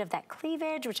little bit of that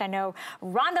cleavage, which I know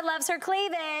Rhonda loves her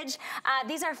cleavage.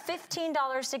 These are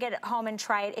 $15 to get it home and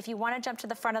try it. If you want to jump to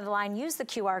the front of the line, use the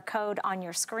QR code on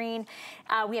your screen.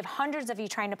 We have hundreds of you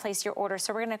trying to place your order,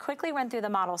 so we're going to quickly run through the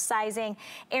model size.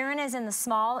 Erin is in the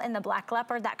small, in the black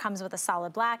leopard. That comes with a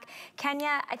solid black.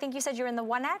 Kenya, I think you said you're in the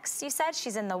 1X, you said?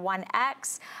 She's in the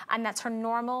 1X, and that's her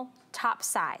normal top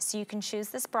size. So you can choose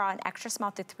this bra in extra small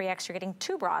through 3X. You're getting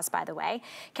 2 bras, by the way.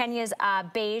 Kenya's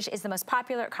beige is the most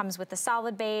popular. It comes with the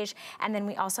solid beige. And then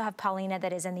we also have Paulina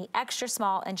that is in the extra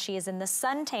small, and she is in the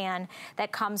suntan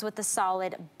that comes with the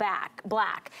solid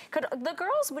black. Could the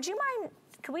girls, would you mind,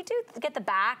 could we get the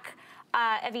back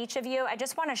of each of you? I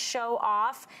just want to show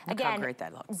off, again, how great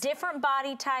that looks. Different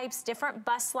body types, different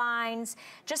bust lines.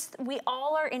 Just, we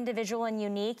all are individual and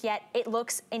unique, yet it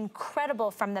looks incredible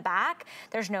from the back.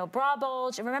 There's no bra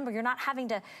bulge. And remember, you're not having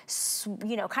to,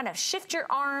 you know, kind of shift your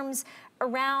arms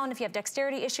around if you have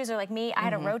dexterity issues, or like me, I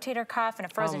had a rotator cuff and a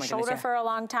frozen shoulder for a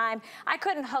long time. I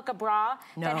couldn't hook a bra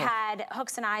that had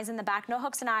hooks and eyes in the back, no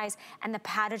hooks and eyes, and the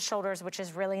padded shoulders, which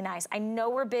is really nice. I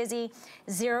know we're busy.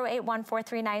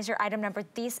 081439 is your item number.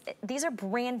 These are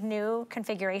brand new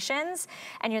configurations,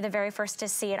 and you're the very first to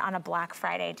see it on a Black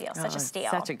Friday deal. Such a steal.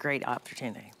 Such a great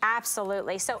opportunity.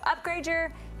 Absolutely. So upgrade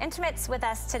your intimates with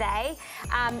us today.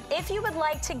 If you would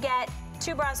like to get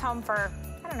 2 bras home for,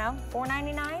 I don't know,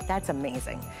 $4.99? That's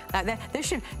amazing. This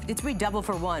should, it's be double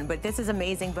for one, but this is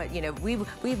amazing. But you know, we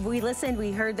listened,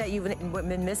 we heard that you've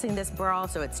been missing this bra,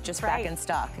 so it's just back in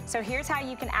stock. So here's how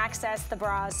you can access the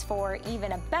bras for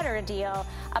even a better deal.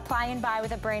 Apply and buy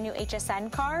with a brand new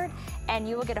HSN card, and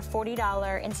you will get a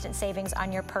 $40 instant savings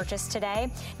on your purchase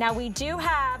today. Now we do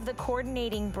have the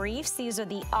coordinating briefs. These are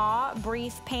the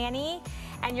brief panty.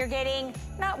 And you're getting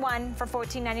not 1 for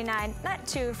 $14.99, not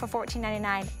 2 for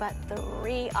 $14.99, but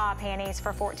 3 panties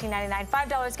for $14.99.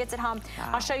 $5 gets it home.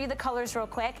 Wow. I'll show you the colors real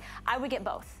quick. I would get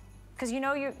both. Because you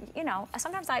know,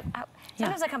 sometimes I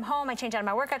come home, I change out of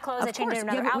my workout clothes, I change into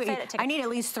another outfit. I need at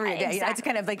least 3 a day. It's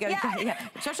kind of like,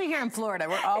 especially here in Florida,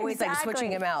 we're always like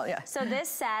switching them out. So this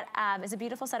set is a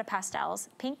beautiful set of pastels,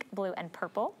 pink, blue, and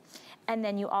purple. And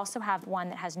then you also have one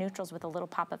that has neutrals with a little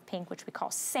pop of pink, which we call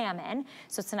salmon.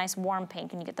 So it's a nice warm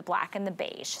pink, and you get the black and the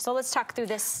beige. So let's talk through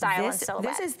this style and silhouette.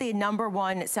 This is the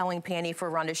 #1 selling panty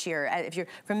for Rhonda Shear. If you're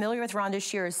familiar with Rhonda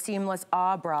Shear's seamless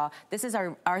bra, this is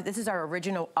our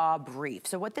original brief.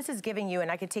 So what this is giving you, and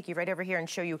I can take you right over here and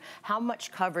show you how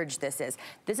much coverage this is.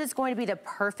 This is going to be the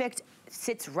perfect,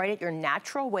 sits right at your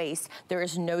natural waist. There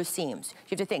is no seams.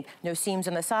 You have to think, no seams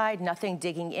on the side, nothing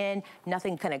digging in,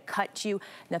 nothing gonna cut you,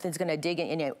 nothing's gonna dig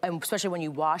in, and especially when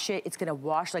you wash it, it's gonna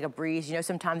wash like a breeze. You know,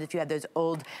 sometimes if you have those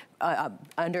old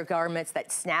undergarments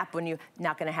that snap when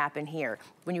not gonna happen here.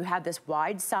 When you have this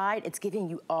wide side, it's giving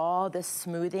you all this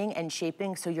smoothing and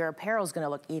shaping, so your apparel is gonna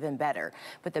look even better.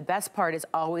 But the best part is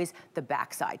always the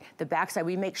backside. The backside,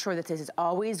 we make sure that this is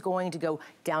always going to go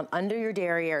down under your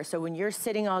derriere, so when you're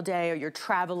sitting all day or you're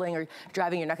traveling or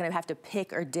driving, you're not gonna have to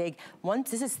pick or dig. Once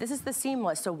this is the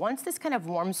seamless, so once this kind of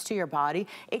warms to your body,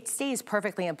 it stays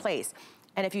perfectly in place.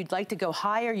 And if you'd like to go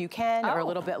higher, you can, or a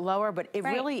little bit lower, but it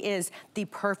really is the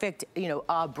perfect,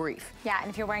 brief. Yeah, and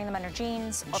if you're wearing them under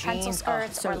jeans or pencil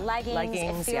skirts or leggings,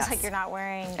 it feels like you're not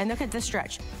wearing. And look at this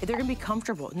stretch. They're gonna be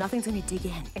comfortable. Nothing's gonna dig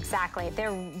in. Exactly.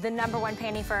 They're the #1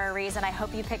 panty for a reason. I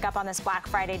hope you pick up on this Black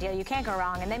Friday deal. You can't go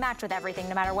wrong, and they match with everything,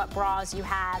 no matter what bras you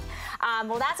have.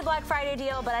 Well, that's a Black Friday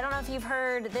deal, but I don't know if you've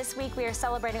heard, this week we are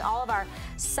celebrating all of our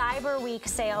Cyber Week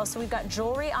sales. So we've got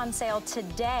jewelry on sale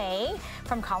today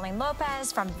from Colleen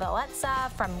Lopez, from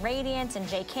Valletta, from Radiance and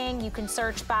J. King. You can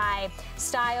search by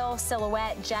style,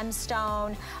 silhouette,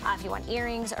 gemstone. If you want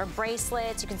earrings or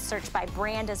bracelets, you can search by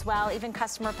brand as well, even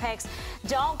customer picks.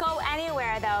 Don't go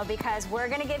anywhere though, because we're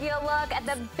gonna give you a look at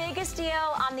the biggest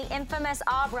deal on the infamous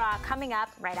bra coming up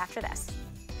right after this.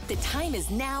 The time is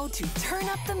now to turn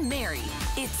up the merry.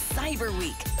 It's Cyber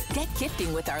Week. Get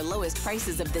gifting with our lowest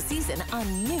prices of the season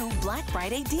on new Black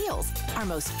Friday deals, our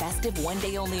most festive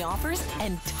one-day-only offers,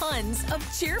 and tons of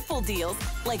cheerful deals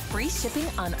like free shipping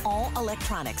on all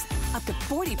electronics, up to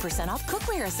 40% off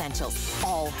cookware essentials,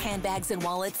 all handbags and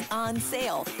wallets on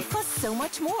sale, plus so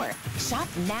much more. Shop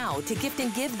now to gift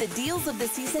and give the deals of the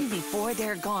season before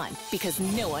they're gone, because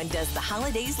no one does the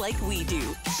holidays like we do.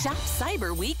 Shop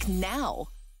Cyber Week now.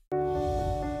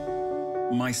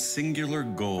 My singular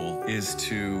goal is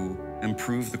to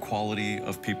improve the quality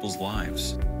of people's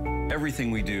lives.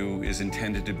 Everything we do is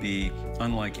intended to be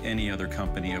unlike any other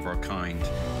company of our kind.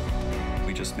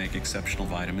 We just make exceptional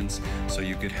vitamins so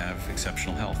you could have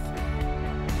exceptional health.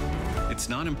 It's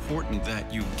not important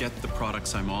that you get the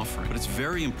products I'm offering, but it's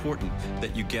very important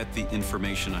that you get the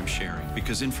information I'm sharing,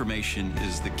 because information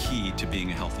is the key to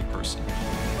being a healthy person.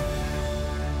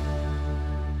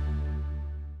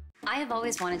 I have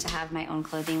always wanted to have my own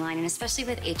clothing line, and especially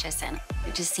with HSN,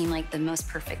 it just seemed like the most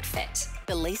perfect fit.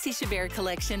 The Lacey Chabert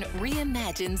collection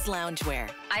reimagines loungewear.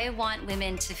 I want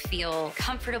women to feel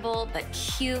comfortable, but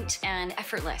cute and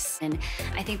effortless. And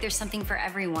I think there's something for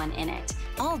everyone in it.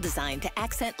 All designed to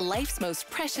accent life's most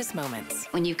precious moments.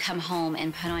 When you come home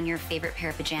and put on your favorite pair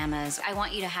of pajamas, I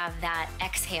want you to have that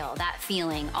exhale, that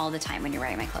feeling all the time when you're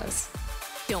wearing my clothes.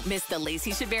 Don't miss the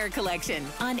Lacey Chabert collection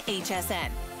on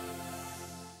HSN.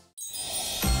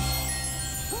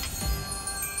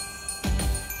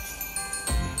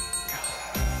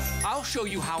 I'll show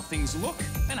you how things look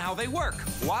and how they work,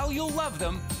 while you'll love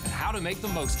them and how to make the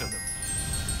most of them.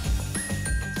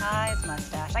 His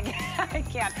mustache. I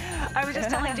can't. I was just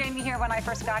telling Jamie here when I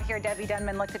first got here, Debbie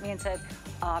Denman looked at me and said,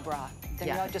 bra. You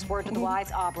know, just word to the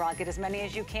wise, bra. Get as many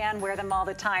as you can, wear them all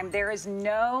the time. There is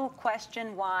no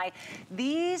question why.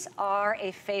 These are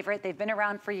a favorite. They've been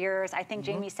around for years. I think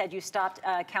Jamie said you stopped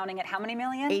counting at how many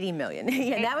million? 80 million.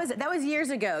 Yeah, that was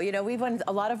years ago. You know, we've won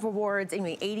a lot of awards,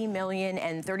 80 million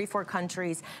and 34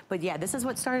 countries. But yeah, this is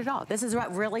what started off. This is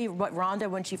what Rhonda,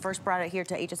 when she first brought it here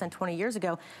to HSN 20 years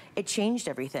ago, it changed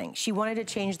everything. She wanted to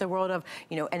change the world of,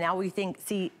 and now we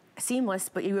see seamless,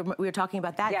 but we were talking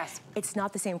about that. Yes. It's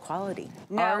not the same quality.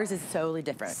 No. Ours is totally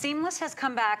different. Seamless has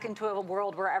come back into a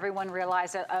world where everyone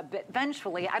realized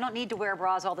eventually, I don't need to wear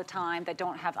bras all the time that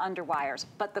don't have underwires,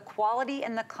 but the quality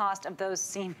and the cost of those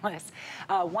seamless,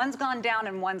 one's gone down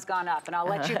and one's gone up, and I'll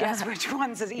let you guess which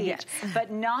ones is each. Yes. But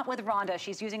not with Rhonda.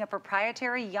 She's using a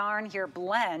proprietary yarn here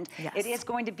blend. Yes. It is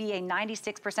going to be a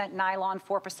 96% nylon,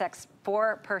 4%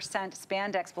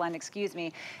 spandex blend, excuse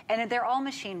me, and they're all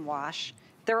machine wash.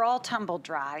 They're all tumble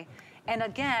dry. And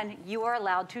again, you are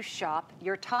allowed to shop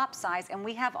your top size, and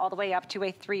we have all the way up to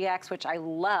a 3X, which I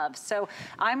love. So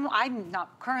I'm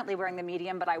not currently wearing the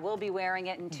medium, but I will be wearing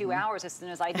it in 2 hours as soon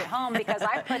as I get home, because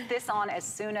I put this on as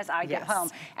soon as I get home.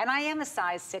 And I am a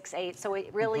size 6'8", so it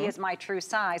really is my true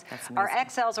size. Our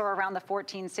XLs are around the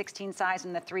 14, 16 size,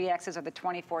 and the 3Xs are the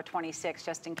 24, 26,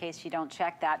 just in case you don't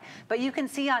check that. But you can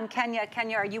see on Kenya,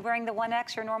 are you wearing the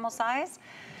 1X, your normal size?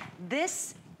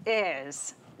 This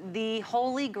is the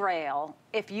holy grail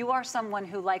if you are someone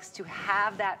who likes to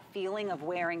have that feeling of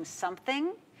wearing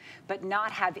something but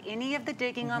not have any of the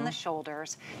digging on the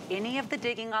shoulders, any of the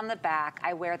digging on the back.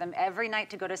 I wear them every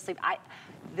night to go to sleep.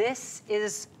 This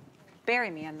is, bury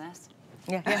me in this.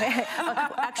 Yeah.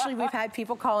 Actually, we've had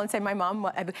people call and say, my mom,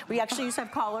 we actually used to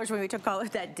have callers when we took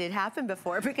callers. That did happen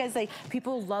before because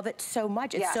people love it so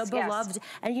much. It's so beloved.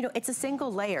 And you know, it's a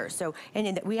single layer. So,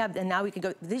 and now we can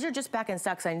go, these are just back in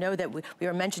stock. I know that we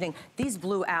were mentioning, these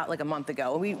blew out like a month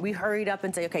ago. We hurried up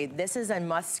and say, okay, this is a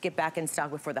must get back in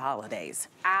stock before the holidays.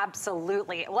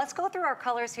 Absolutely. Let's go through our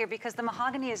colors here because the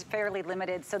mahogany is fairly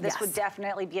limited. So this would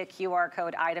definitely be a QR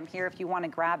code item here if you want to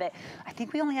grab it. I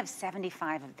think we only have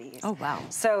 75 of these. Oh, wow.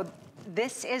 So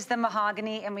this is the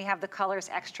mahogany, and we have the colors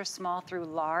extra small through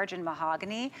large and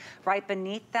mahogany. Right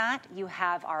beneath that, you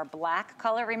have our black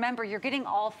color. Remember, you're getting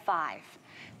all 5.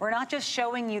 We're not just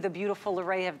showing you the beautiful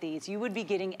array of these. You would be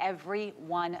getting every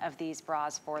one of these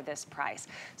bras for this price.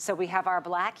 So we have our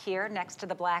black here. Next to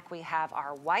the black, we have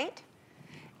our white,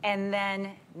 and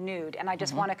then nude. And I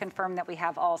just want to confirm that we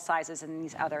have all sizes in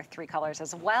these other 3 colors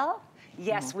as well.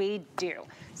 Yes, we do.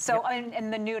 So,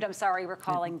 and the nude, I'm sorry, we're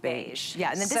calling beige.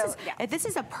 Yeah, and then this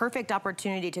is a perfect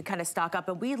opportunity to kind of stock up.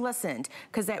 And we listened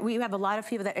because we have a lot of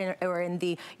people that are in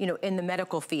the, in the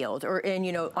medical field or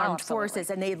in, armed forces,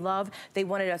 and they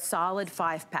wanted a solid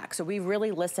 5-pack. So we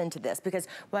really listened to this because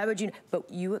why would you? But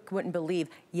you wouldn't believe.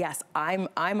 Yes, I'm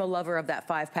a lover of that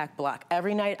 5-pack black.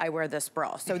 Every night I wear this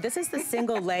bra. So this is the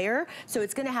single layer. So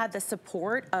it's going to have the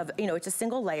support of, it's a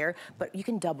single layer, but you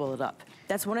can double it up.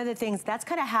 That's one of the things. That's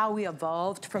kind of how we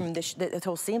evolved from this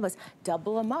whole seamless.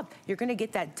 Double them up. You're going to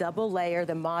get that double layer,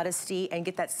 the modesty, and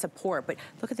get that support. But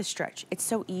look at the stretch. It's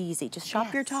so easy. Just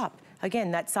shop your top.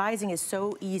 Again, that sizing is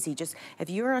so easy. Just if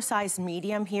you're a size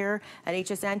medium here at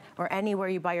HSN or anywhere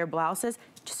you buy your blouses,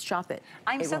 just shop it.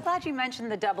 I'm so glad you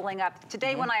mentioned the doubling up.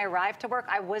 Today when I arrived to work,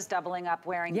 I was doubling up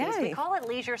wearing these. We call it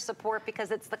leisure support because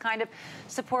it's the kind of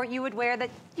support you would wear that,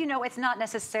 it's not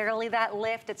necessarily that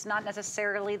lift, it's not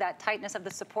necessarily that tightness of the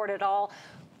support at all.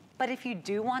 But if you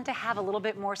do want to have a little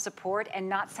bit more support and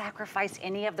not sacrifice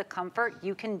any of the comfort,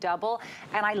 you can double.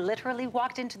 And I literally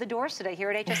walked into the doors today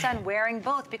here at HSN wearing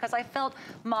both because I felt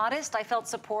modest, I felt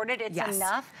supported, it's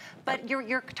enough, but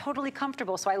you're totally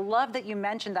comfortable. So I love that you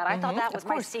mentioned that. I thought that was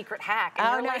my secret hack.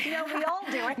 And you're like, we all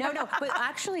do it. No, but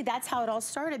actually that's how it all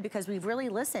started because we've really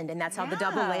listened, and that's how the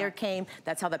double layer came,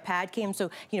 that's how the pad came.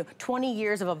 So, 20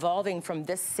 years of evolving from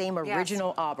this same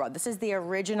original bra. This is the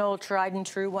original tried and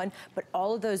true one, but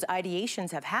all of those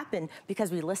ideations have happened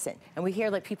because we listen. And we hear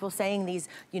like people saying these,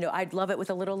 I'd love it with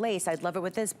a little lace, I'd love it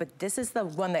with this, but this is the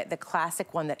one the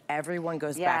classic one that everyone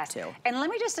goes back to. And let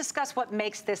me just discuss what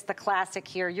makes this the classic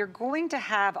here. You're going to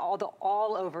have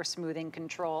all over smoothing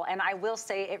control. And I will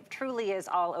say it truly is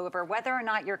all over. Whether or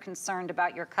not you're concerned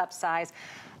about your cup size,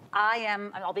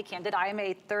 I'll be candid, I am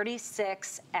a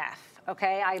 36F.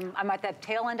 Okay, I'm at the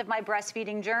tail end of my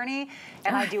breastfeeding journey,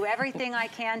 and I do everything I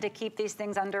can to keep these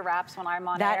things under wraps when I'm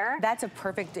on air. That's a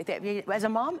perfect, as a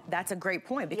mom, that's a great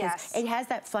point because it has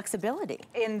that flexibility.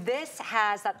 And this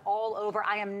has that all over.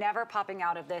 I am never popping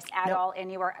out of this at all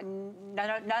anywhere.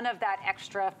 None of that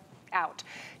extra out.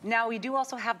 Now we do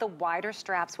also have the wider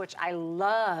straps, which I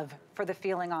love for the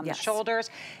feeling on the shoulders.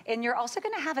 And you're also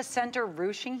gonna have a center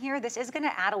ruching here. This is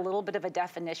gonna add a little bit of a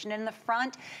definition in the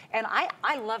front. And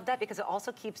I love that because it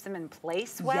also keeps them in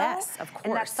place well. Yes, of course.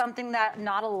 And that's something that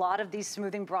not a lot of these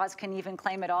smoothing bras can even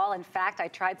claim at all. In fact, I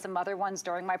tried some other ones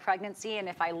during my pregnancy, and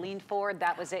if I leaned forward,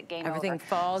 that was it, game over. Everything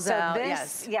falls out,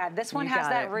 this one has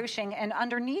that ruching. And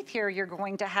underneath here, you're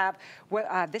going to have,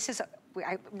 this is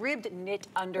ribbed knit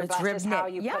underbust is how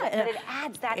you put it,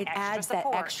 but it adds that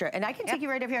support. And I can take you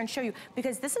right over here and show you,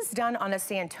 because this is done on a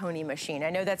Santoni machine. I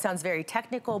know that sounds very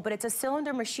technical, but it's a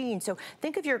cylinder machine. So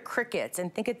think of your Cricuts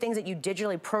and think of things that you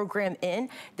digitally program in.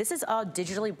 This is all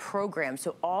digitally programmed.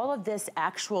 So all of this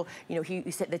actual,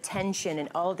 you said the tension and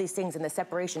all of these things and the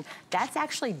separation, that's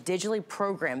actually digitally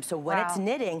programmed. So when it's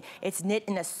knitting, it's knit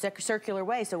in a circular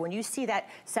way. So when you see that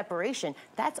separation,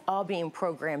 that's all being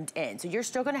programmed in. So you're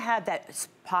still gonna have that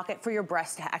pocket for your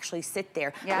breast to actually sit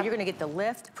there. But you're gonna get the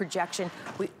lift, projection.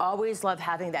 We always love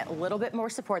having that little bit more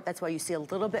support. That's why you see a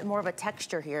little bit more of a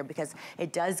texture here, because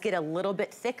it does get a little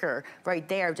bit thicker right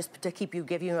there, just to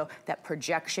give you that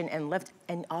projection and lift,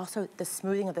 and also the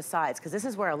smoothing of the sides, because this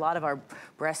is where a lot of our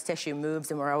breast tissue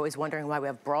moves, and we're always wondering why we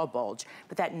have bra bulge.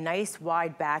 But that nice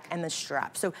wide back and the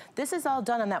strap. So this is all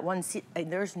done on that one seam.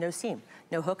 There's no seam,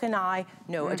 no hook and eye,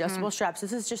 no adjustable straps.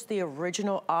 This is just the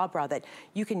original bra that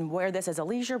you can wear this as a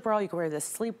leisure bra, you can wear this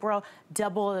sleep bra,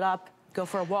 double it up, go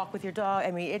for a walk with your dog.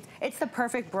 I mean, it's the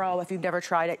perfect bra. If you've never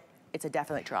tried it, it's a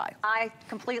definite try. I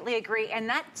completely agree. And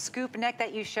that scoop neck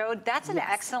that you showed, that's an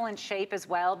excellent shape as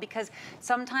well, because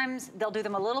sometimes they'll do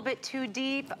them a little bit too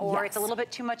deep, or it's a little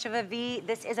bit too much of a V.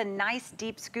 This is a nice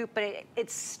deep scoop, but it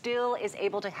still is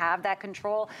able to have that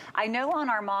control. I know on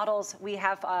our models we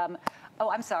have Oh,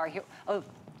 I'm sorry. Oh,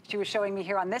 she was showing me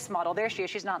here on this model. There she is.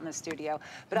 She's not in the studio.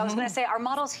 But I was going to say, our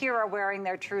models here are wearing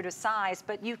their true to size,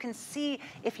 but you can see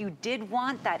if you did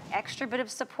want that extra bit of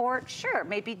support, sure,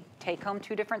 maybe take home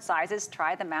 2 different sizes,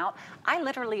 try them out. I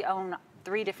literally own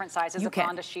 3 different sizes of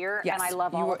Rhonda Shear, and I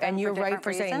love all of them. And you're right for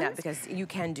reasons. saying that, because you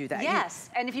can do that. Yes,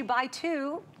 and if you buy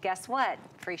 2, guess what?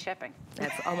 Free shipping.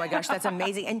 That's, oh my gosh, that's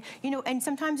amazing. And you know, and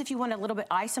sometimes if you want a little bit,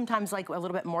 I sometimes like a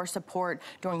little bit more support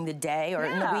during the day or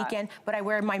in the weekend, but I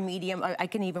wear my medium. I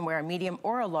can even wear a medium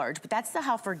or a large, but that's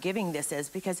how forgiving this is,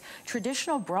 because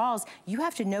traditional bras, you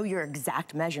have to know your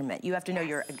exact measurement. You have to know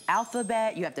your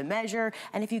alphabet, you have to measure,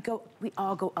 and if you go, we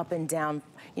all go up and down,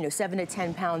 you know, 7 to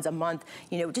 10 pounds a month,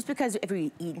 you know, just because if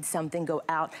we eat something, go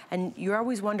out, and you're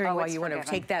always wondering why you want to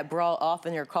take that bra off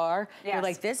in your car. You're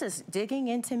like, this is digging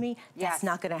into me. That's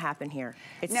not going to happen here.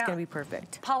 It's going to be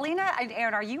perfect. Paulina and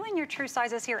Aaron, are you in your true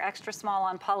sizes here? Extra small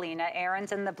on Paulina.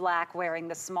 Aaron's in the black wearing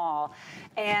the small.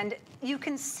 And you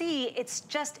can see it's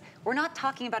just, we're not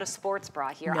talking about a sports bra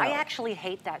here. I actually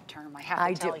hate that term, I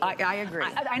have to tell you. I agree.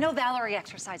 I know Valerie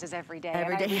exercises every day.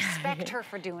 And I respect her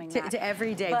for doing that.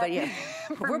 Every day, but yeah,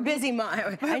 we're busy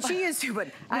mom. And she is too, but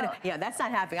yeah, that's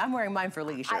not happening. I'm wearing mine for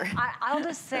leisure. I'll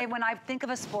just say, when I think of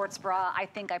a sports bra, I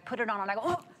think I put it on and I go,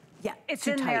 oh, yeah, it's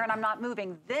in there and I'm not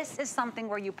moving. This is something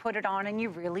where you put it on and you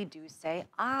really do say,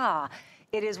 ah.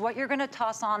 It is what you're gonna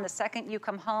toss on the second you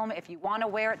come home. If you wanna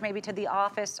wear it maybe to the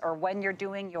office, or when you're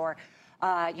doing your,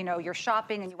 you know, your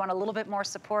shopping and you want a little bit more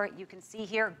support, you can see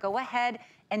here, go ahead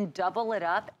and double it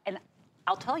up. And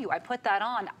I'll tell you, I put that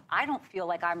on, I don't feel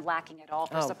like I'm lacking at all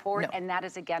for support, and that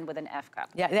is, again, with an F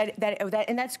cup. Yeah,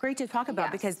 and that's great to talk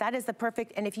about, because that is the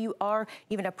perfect, and if you are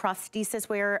even a prosthesis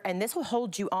wearer, and this will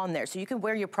hold you on there, so you can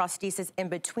wear your prosthesis in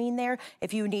between there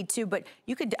if you need to, but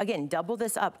you could, again, double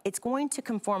this up. It's going to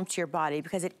conform to your body,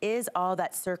 because it is all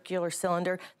that circular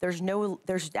cylinder.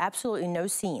 There's absolutely no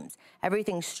seams.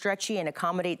 Everything's stretchy and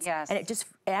accommodates, and it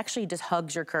actually just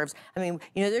hugs your curves. I mean,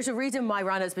 you know, there's a reason why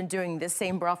Rhonda's been doing this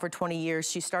same bra for 20 years.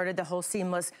 She started the whole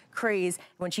seamless craze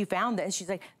when she found it, and she's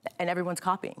like, and everyone's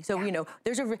copying. So, you know,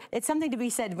 it's something to be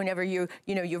said whenever you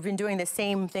know, you've been doing the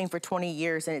same thing for 20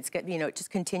 years and it's, you know, it just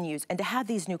continues. And to have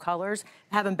these new colors,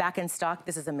 have them back in stock,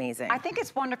 this is amazing. I think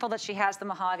it's wonderful that she has the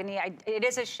mahogany. It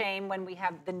is a shame when we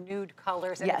have the nude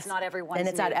colors and it's not everyone's and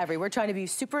it's not every. We're trying to be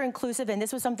super inclusive, and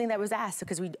this was something that was asked,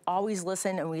 because we always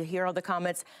listen and we hear all the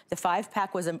comments. The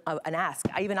 5-pack was an ask.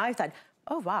 I thought,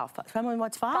 oh wow, someone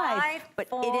wants 5, but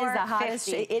it is the hottest.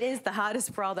 It is the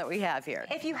hottest bra that we have here.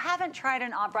 If you haven't tried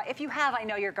an bra, if you have, I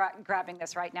know you're grabbing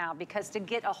this right now, because to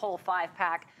get a whole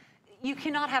 5-pack, you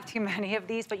cannot have too many of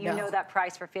these, but you know that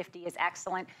price for 50 is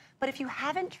excellent. But if you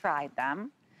haven't tried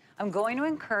them, I'm going to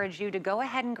encourage you to go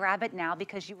ahead and grab it now,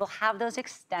 because you will have those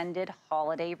extended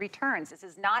holiday returns. This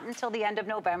is not until the end of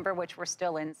November, which we're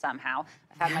still in somehow.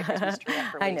 I've had my Christmas tree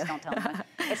up for weeks, don't tell them.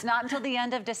 It's not until the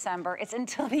end of December, it's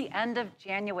until the end of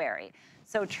January.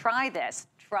 So try this,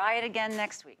 try it again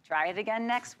next week, try it again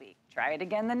next week, try it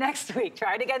again the next week,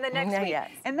 try it again the next week.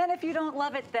 And then if you don't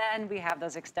love it, then we have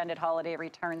those extended holiday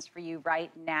returns for you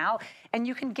right now. And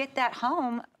you can get that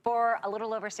home for a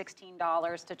little over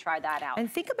 $16 to try that out. And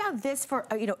think about this for,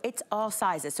 you know, it's all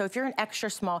sizes. So if you're an extra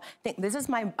small, this is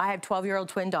I have 12-year-old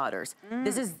twin daughters.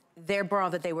 This is their bra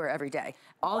that they wear every day.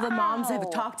 All the moms have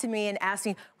talked to me and asked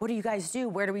me, what do you guys do?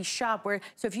 Where do we shop?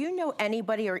 So if you know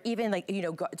anybody, or even like, you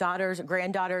know, daughters,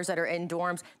 granddaughters that are in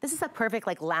dorms, this is a perfect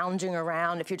like lounging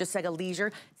around if you're just like a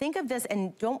leisure. Think of this,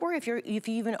 and don't worry if you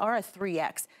even are a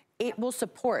 3X. It will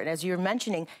support, as you're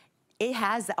mentioning, it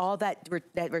has all that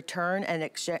return and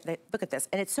exchange. Look at this,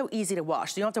 and it's so easy to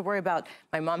wash. So you don't have to worry about,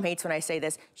 my mom hates when I say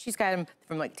this, she's got them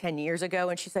from like 10 years ago,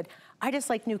 and she said, I just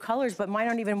like new colors, but mine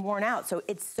aren't even worn out. So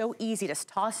it's so easy to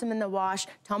toss them in the wash,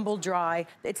 tumble dry.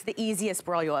 It's the easiest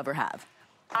bra you'll ever have.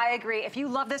 I agree. If you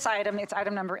love this item, it's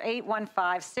item number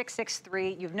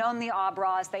 815663. You've known the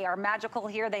bras. They are magical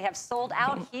here. They have sold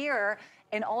out here.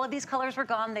 And all of these colors were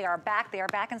gone. They are back. They are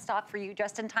back in stock for you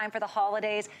just in time for the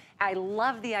holidays. I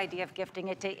love the idea of gifting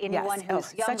it to anyone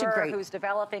who's younger, who's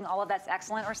developing. All of that's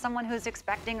excellent. Or someone who's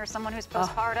expecting, or someone who's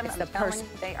postpartum. I'm telling you,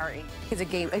 they are. It's a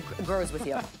game. It grows with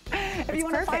you. If you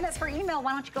want to find us for email,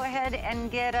 why don't you go ahead and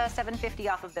get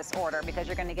 $7.50 off of this order, because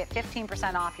you're going to get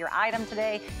 15% off your item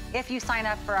today if you sign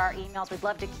up for our emails. We'd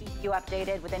love to keep you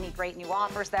updated with any great new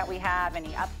offers that we have, any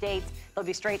updates. They'll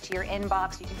be straight to your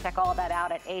inbox. You can check all of that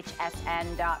out at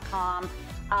hsn.com.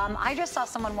 I just saw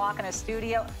someone walk in a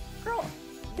studio. Girl,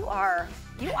 you are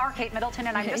Kate Middleton,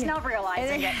 and I'm just now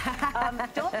realizing it.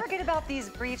 Don't forget about these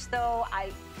briefs, though.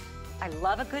 I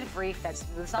love a good brief that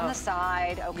smooths on the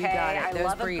side, okay? You got it. I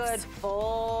love briefs. a good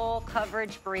full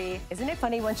coverage brief. Isn't it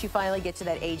funny once you finally get to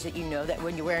that age that you know that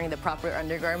when you're wearing the proper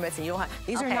undergarments and you don't have,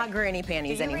 these are not granny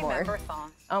panties anymore. Do you remember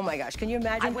thongs? Oh my gosh, can you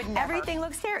imagine? I would never. Everything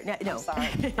looks terrible. No. I'm sorry.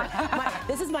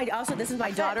 This is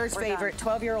my daughter's favorite,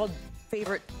 12-year-old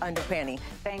favorite underpanty.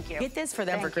 Thank you. Get this for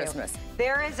them for Christmas.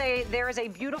 There is a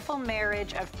beautiful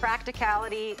marriage of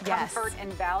practicality, comfort,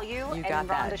 and value. You and got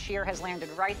Rhonda Shear has landed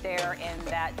right there in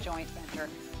that joint center.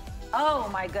 Oh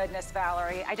my goodness,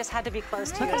 Valerie. I just had to be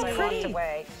close to you as I walked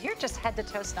away. You're just head to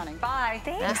toe stunning. Bye.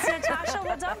 Thanks, Natasha.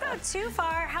 Well, don't go too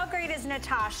far. How great is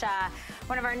Natasha?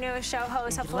 One of our newest show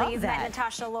hosts. Hopefully you've met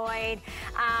Natasha Lloyd.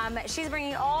 She's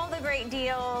bringing all the great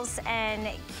deals and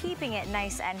keeping it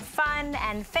nice and fun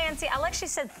and fancy. I like she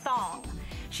said thong.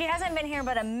 She hasn't been here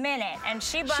but a minute, and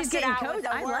she busted out with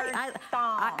the word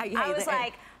thong. I was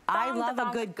like, I love a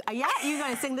good, yeah, you're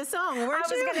going to sing the song, weren't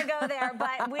you? I was going to go there,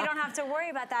 but we don't have to worry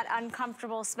about that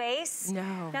uncomfortable space.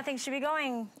 No. Nothing should be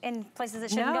going in places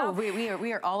it shouldn't go. No,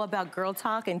 we are all about girl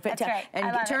talk and,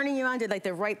 and turning you on to like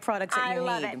the right products that you need.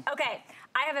 I love it. Okay,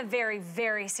 I have a very,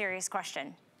 very serious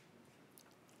question.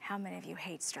 How many of you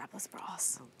hate strapless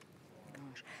bras? Oh,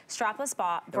 gosh. Strapless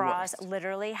bras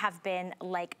literally have been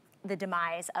like the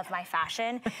demise of my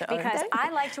fashion because I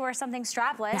like to wear something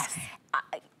strapless. Yes.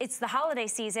 It's the holiday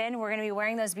season. We're gonna be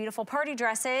wearing those beautiful party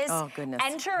dresses. Oh, goodness.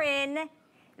 Enter in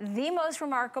the most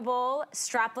remarkable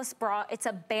strapless bra. It's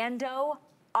a bandeau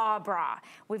bra.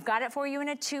 We've got it for you in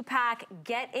a 2-pack.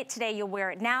 Get it today. You'll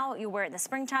wear it now. You wear it in the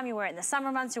springtime. You wear it in the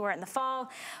summer months. You wear it in the fall.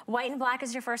 White and black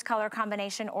is your first color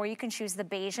combination, or you can choose the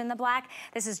beige and the black.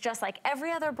 This is just like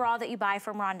every other bra that you buy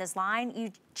from Rhonda's line.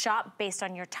 You shop based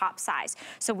on your top size.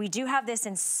 So we do have this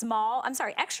in small,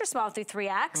 extra small through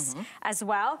 3X as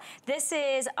well. This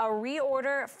is a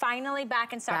reorder, finally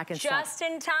back in stock, just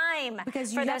in time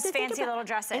for those fancy little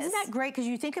dresses. Isn't that great? Because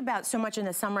you think about so much in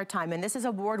the summertime, and this is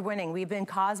award-winning. We've been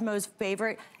Cosmo's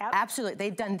favorite. Absolutely.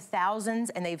 They've done thousands,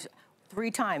 and they've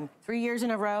 3 years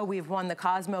in a row, we've won the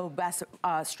Cosmo Best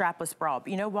Strapless Bra. But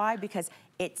you know why? Because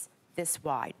it's this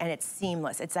wide and it's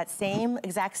seamless. It's that same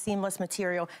exact seamless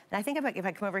material. And I think if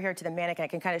I come over here to the mannequin, I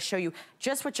can kind of show you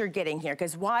just what you're getting here.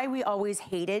 Because why we always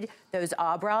hated those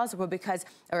bras were because,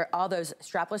 or all those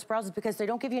strapless bras, is because they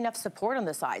don't give you enough support on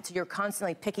the side. So you're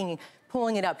constantly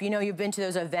pulling it up. You know, you've been to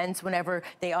those events whenever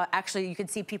they actually, you can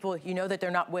see people, you know that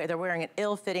they're wearing an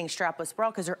ill-fitting strapless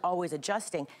bra because they're always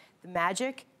adjusting. The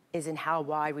magic is in how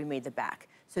wide we made the back.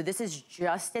 So this is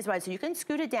just as wide. So you can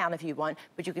scoot it down if you want,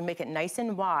 but you can make it nice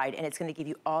and wide, and it's gonna give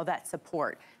you all that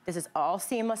support. This is all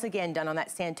seamless, again, done on that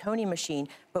Santoni machine,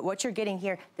 but what you're getting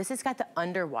here, this has got the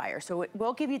underwire, so it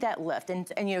will give you that lift. And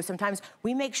you know, sometimes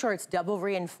we make sure it's double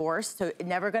reinforced, so it's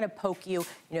never gonna poke you,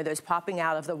 you know, those popping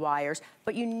out of the wires,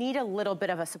 but you need a little bit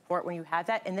of a support when you have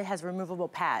that, and it has removable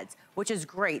pads, which is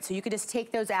great. So you could just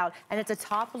take those out, and it's a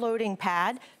top-loading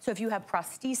pad, so if you have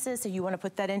prosthesis, so you wanna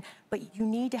put that in, but you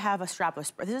need to have a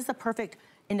strapless. This is the perfect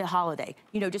into holiday.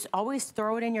 You know, just always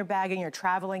throw it in your bag and you're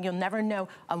traveling. You'll never know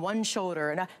on one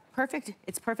shoulder. And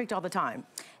it's perfect all the time.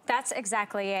 That's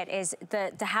exactly it, is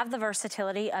to have the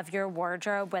versatility of your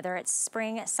wardrobe, whether it's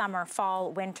spring, summer,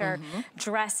 fall, winter,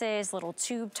 dresses, little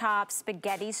tube tops,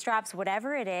 spaghetti straps,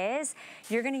 whatever it is,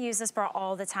 you're gonna use this bra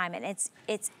all the time. And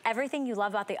it's everything you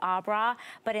love about the bra,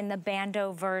 but in the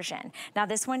bandeau version. Now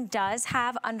this one does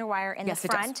have underwire in the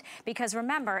front, because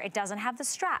remember, it doesn't have the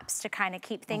straps to kind of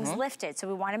keep things lifted. So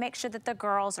we wanna make sure that the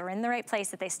girls are in the right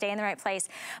place, that they stay in the right place.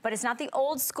 But it's not the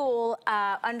old school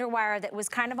underwire that was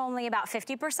kind of only about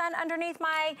 50% underneath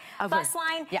my bust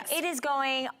line. It is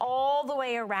going all the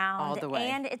way around,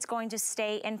 and it's going to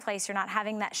stay in place. You're not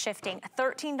having that shifting.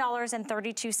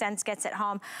 $13.32 gets it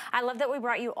home. I love that we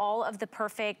brought you all of the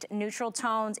perfect neutral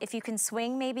tones. If you can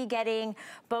swing maybe getting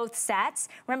both sets.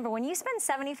 Remember, when you spend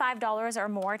 $75 or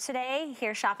more today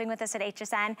here shopping with us at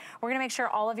HSN, we're gonna make sure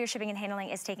all of your shipping and handling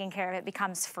is taken care of. It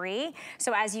becomes free.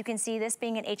 So as you can see, this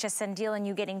being an HSN deal and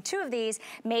you getting 2 of these,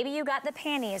 maybe you got the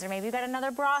panties, or maybe you got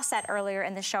another bra set earlier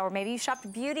in the show, or maybe you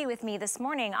shopped beauty with me this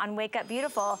morning on Wake Up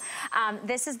Beautiful.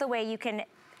 This is the way you can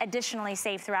additionally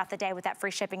save throughout the day with that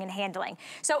free shipping and handling.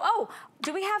 So,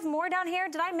 do we have more down here?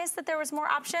 Did I miss that there was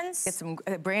more options? It's some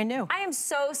brand new. I am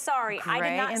so sorry. Gray I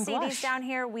did not see blush. these down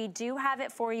here. We do have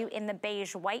it for you in the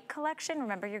beige white collection.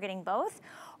 Remember, you're getting both.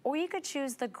 Or you could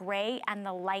choose the gray and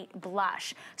the light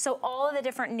blush. So all of the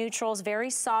different neutrals,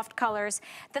 very soft colors.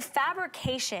 The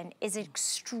fabrication is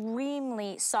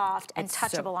extremely soft and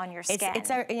touchable on your skin.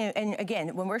 And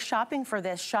again, when we're shopping for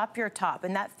this, shop your top.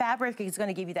 And that fabric is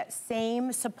gonna give you that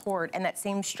same support and that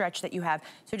same stretch that you have.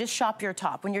 So just shop your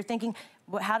top. When you're thinking,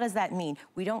 how does that mean?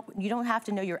 You don't have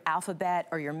to know your alphabet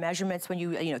or your measurements when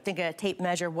you think of a tape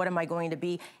measure. What am I going to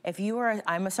be? If you are,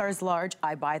 I'm a size large,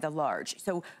 I buy the large.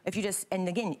 So if you just, and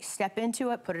again, step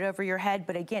into it, put it over your head.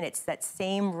 But again, it's that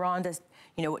same Rhonda,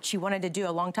 what she wanted to do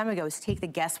a long time ago is take the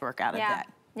guesswork out of that.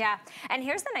 Yeah, and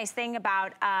here's the nice thing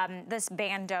about this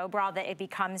bandeau bra, that it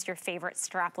becomes your favorite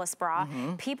strapless bra.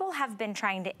 People have been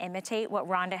trying to imitate what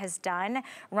Rhonda has done.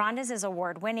 Rhonda's is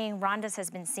award-winning. Rhonda's has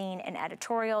been seen in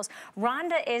editorials.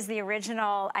 Rhonda is the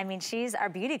original, I mean, she's our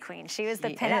beauty queen. She was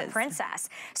the pinup princess.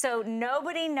 So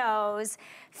nobody knows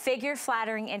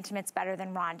figure-flattering intimates better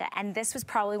than Rhonda, and this was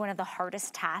probably one of the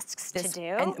hardest tasks to do.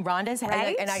 And Rhonda's,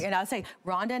 right? and I'll say,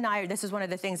 Rhonda and I, this is one of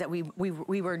the things that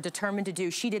we were determined to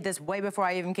do. She did this way before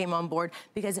I even came on board,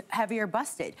 because heavier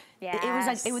busted.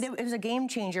 Yes. It was a game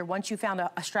changer once you found a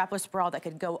strapless bra that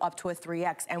could go up to a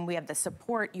 3X, and we have the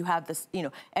support, you have this,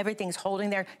 everything's holding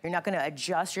there. You're not going to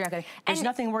adjust. You're not going to. There's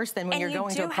nothing worse than when you're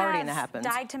going to a party and that happens.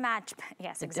 Dyed to match.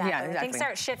 Yes, exactly. Yeah, exactly. Things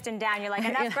start shifting down. You're like,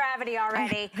 enough gravity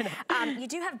already. You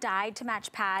do have dyed to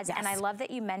match pads, and I love that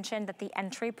you mentioned that the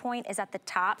entry point is at the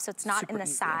top, so it's not in the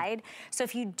side. So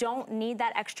if you don't need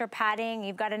that extra padding,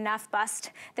 you've got enough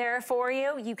bust there for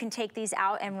you, you can take these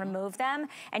out and remove them,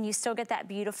 and you still get that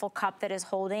beautiful cup that is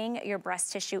holding your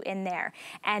breast tissue in there.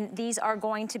 And these are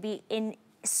going to be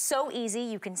so easy.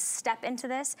 You can step into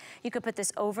this. You could put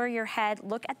this over your head.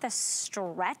 Look at the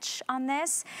stretch on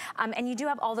this. And you do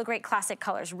have all the great classic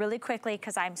colors. Really quickly,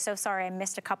 because I'm so sorry I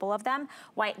missed a couple of them.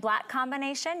 White-black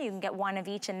combination. You can get one of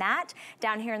each in that.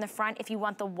 Down here in the front, if you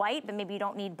want the white, but maybe you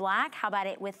don't need black, how about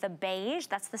it with the beige?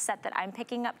 That's the set that I'm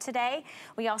picking up today.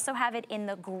 We also have it in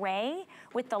the gray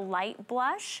with the light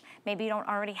blush. Maybe you don't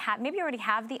already have, maybe you already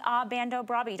have the bandeau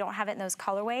bra, but you don't have it in those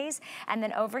colorways. And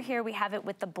then over here, we have it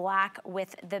with the black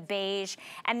with the beige,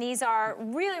 and these are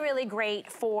really, really great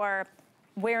for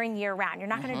wearing year round. You're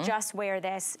not gonna just wear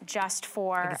this just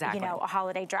for, a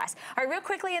holiday dress. All right, real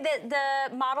quickly,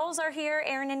 the models are here,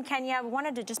 Erin and Kenya. I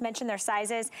wanted to just mention their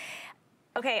sizes.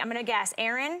 Okay, I'm gonna guess.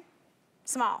 Erin,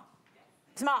 small.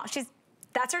 Small.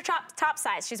 That's her top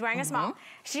size. She's wearing a small.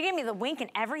 She gave me the wink and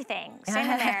everything,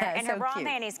 standing there in her bra and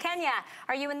panties. Kenya,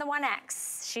 are you in the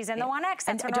 1X? She's in the 1X.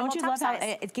 That's her normal top size.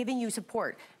 How it's giving you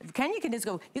support? Kenya can just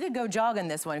go, you could go jog in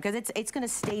this one, because it's going to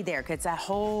stay there, because it's a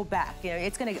whole back.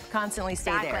 It's going to constantly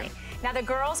stay there. Now the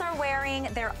girls are wearing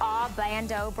their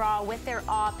bandeau bra with their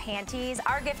panties.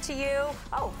 Our gift to you,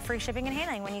 free shipping and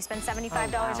handling when you spend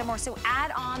 $75 or more. So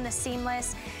add on the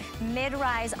seamless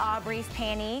mid-rise brief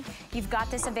panty. You've got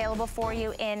this available for you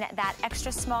in that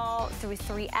extra small through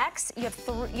 3X. You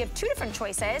have two different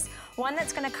choices. One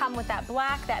that's gonna come with that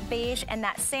black, that beige, and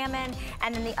that salmon,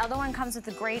 and then the other one comes with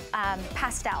the great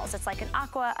pastels. It's like an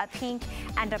aqua, a pink,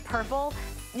 and a purple.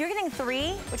 You're getting 3,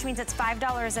 which means it's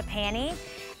 $5 a panty.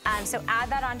 So add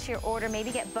that onto your order,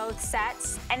 maybe get both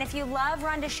sets. And if you love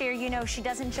Rhonda Shear, you know she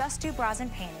doesn't just do bras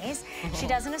and panties. She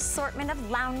does an assortment of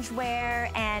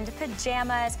loungewear and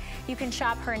pajamas. You can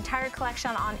shop her entire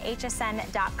collection on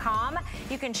hsn.com.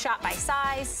 You can shop by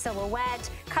size, silhouette,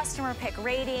 customer pick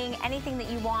rating, anything that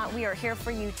you want. We are here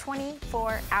for you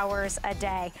 24 hours a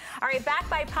day. All right, back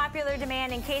by popular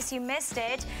demand, in case you missed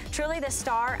it, truly the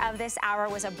star of this hour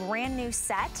was a brand new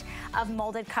set of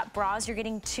molded cup bras. You're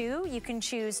getting 2. You can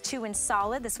choose 2 in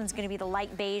solid. This one's going to be the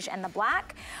light beige and the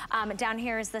black. Down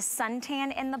here is the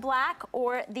suntan in the black,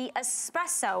 or the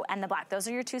espresso and the black. Those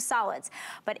are your 2 solids.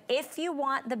 But if you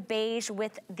want the beige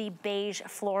with the beige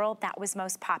floral, that was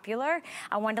most popular.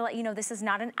 I wanted to let you know this is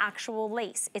not an actual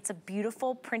lace. It's a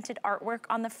beautiful printed artwork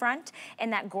on the front in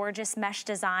that gorgeous mesh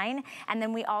design. And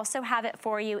then we also have it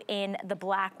for you in the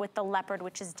black with the leopard,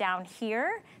 which is down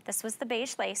here. This was the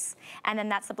beige lace, and then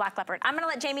that's the black leopard. I'm going to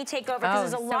let Jamie take over,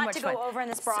 because there's a lot to go over in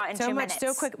this bra in 2 minutes.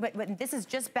 So quick, but this is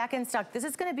just back in stock. This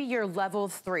is going to be your level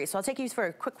 3. So I'll take you for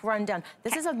a quick rundown.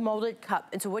 This is a molded cup,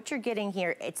 and so what you're getting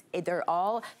here,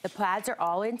 the pads are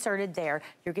all inserted there.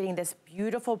 You're getting this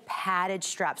beautiful padded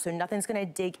strap, so nothing's going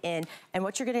to dig in. And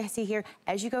what you're going to see here,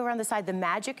 as you go around the side, the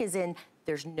magic is in.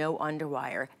 There's no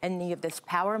underwire. And you have this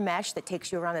power mesh that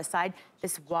takes you around the side.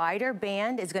 This wider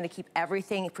band is gonna keep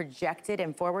everything projected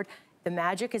and forward. The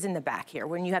magic is in the back here.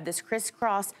 When you have this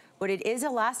crisscross, but it is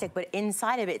elastic, but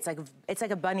inside of it, it's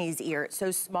like a bunny's ear. It's so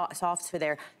soft for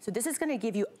there. So this is gonna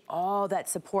give you all that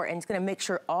support, and it's gonna make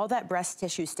sure all that breast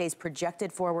tissue stays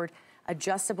projected forward,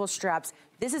 adjustable straps,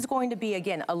 This is going to be,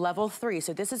 again, a level 3.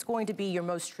 So this is going to be your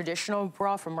most traditional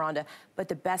bra from Rhonda. But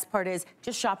the best part is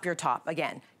just shop your top.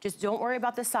 Again, just don't worry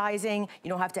about the sizing. You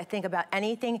don't have to think about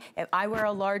anything. If I wear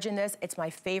a large in this, it's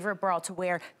my favorite bra to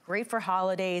wear. Great for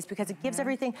holidays because it gives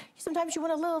everything. Sometimes you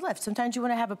want a little lift. Sometimes you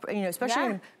want to have a, you know, especially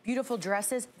in beautiful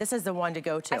dresses, this is the one to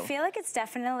go to. I feel like it's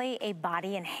definitely a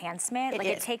body enhancement.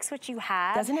 It takes what you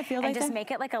have. Doesn't it feel like and just make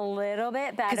it like a little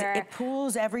bit better. Because it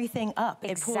pulls everything up.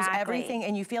 Exactly. It pulls everything,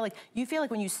 and you feel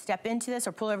like when you step into this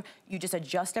or pull over, you just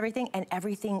adjust everything, and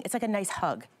everything. It's like a nice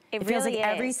hug. It feels really like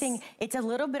everything. It's a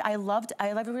little bit. I love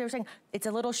everybody was saying. It's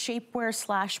a little shapewear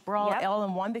 / bra all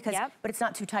in one because, but it's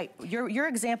not too tight. Your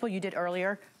example you did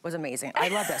earlier was amazing. I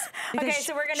love this. Okay,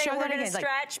 so we're gonna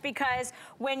stretch because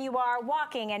when you are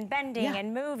walking and bending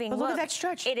and moving, look at that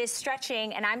stretch. It is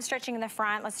stretching, and I'm stretching in the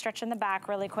front. Let's stretch in the back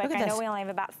really quick. I know we only have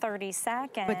about 30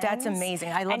 seconds. But that's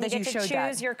amazing. I love that you showed that. And you get to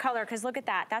choose your color because look at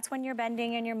that. That's when you're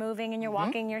bending and you're moving and you're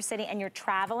walking, you're sitting and you're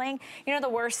traveling. You know the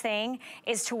worst thing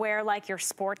is to wear like your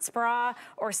sports bra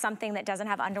or something that doesn't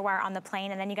have underwear on the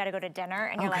plane, and then you got to go to dinner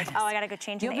and you're like, oh, I got to go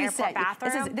change in the airport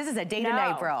bathroom. This is a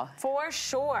day-to-night bra. For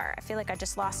sure. I feel like I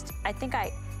just lost. I think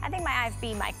my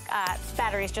IFB, my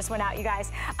batteries just went out, you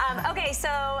guys. Okay,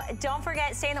 so don't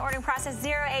forget, stay in the ordering process.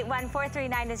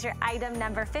 081439 is your item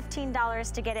number.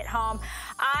 $15 to get it home.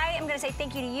 I am going to say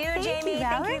thank you to you, Jamie.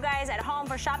 Thank you guys at home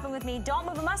for shopping with me. Don't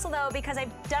move a muscle though, because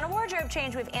I've done a wardrobe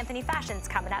change with Anthony Fashions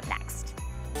coming up next.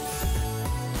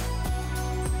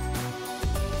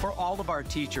 For all of our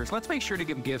teachers, let's make sure to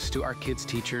give gifts to our kids'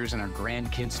 teachers and our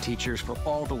grandkids' teachers for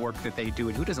all the work that they do.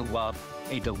 And who doesn't love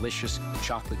a delicious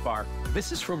chocolate bar?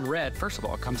 This is from Red. First of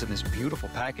all, it comes in this beautiful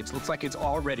package. Looks like it's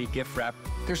already gift wrapped.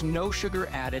 There's no sugar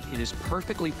added. It is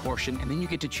perfectly portioned. And then you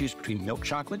get to choose between milk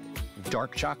chocolate,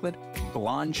 dark chocolate,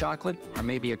 blonde chocolate, or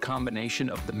maybe a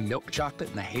combination of the milk chocolate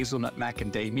and the hazelnut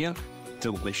macadamia.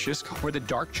 Delicious. Or the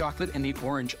dark chocolate and the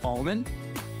orange almond.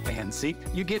 Fancy.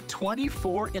 You get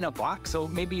 24 in a box, so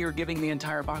maybe you're giving the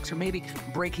entire box or maybe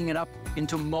breaking it up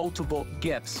into multiple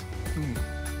gifts.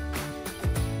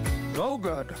 So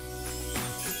good.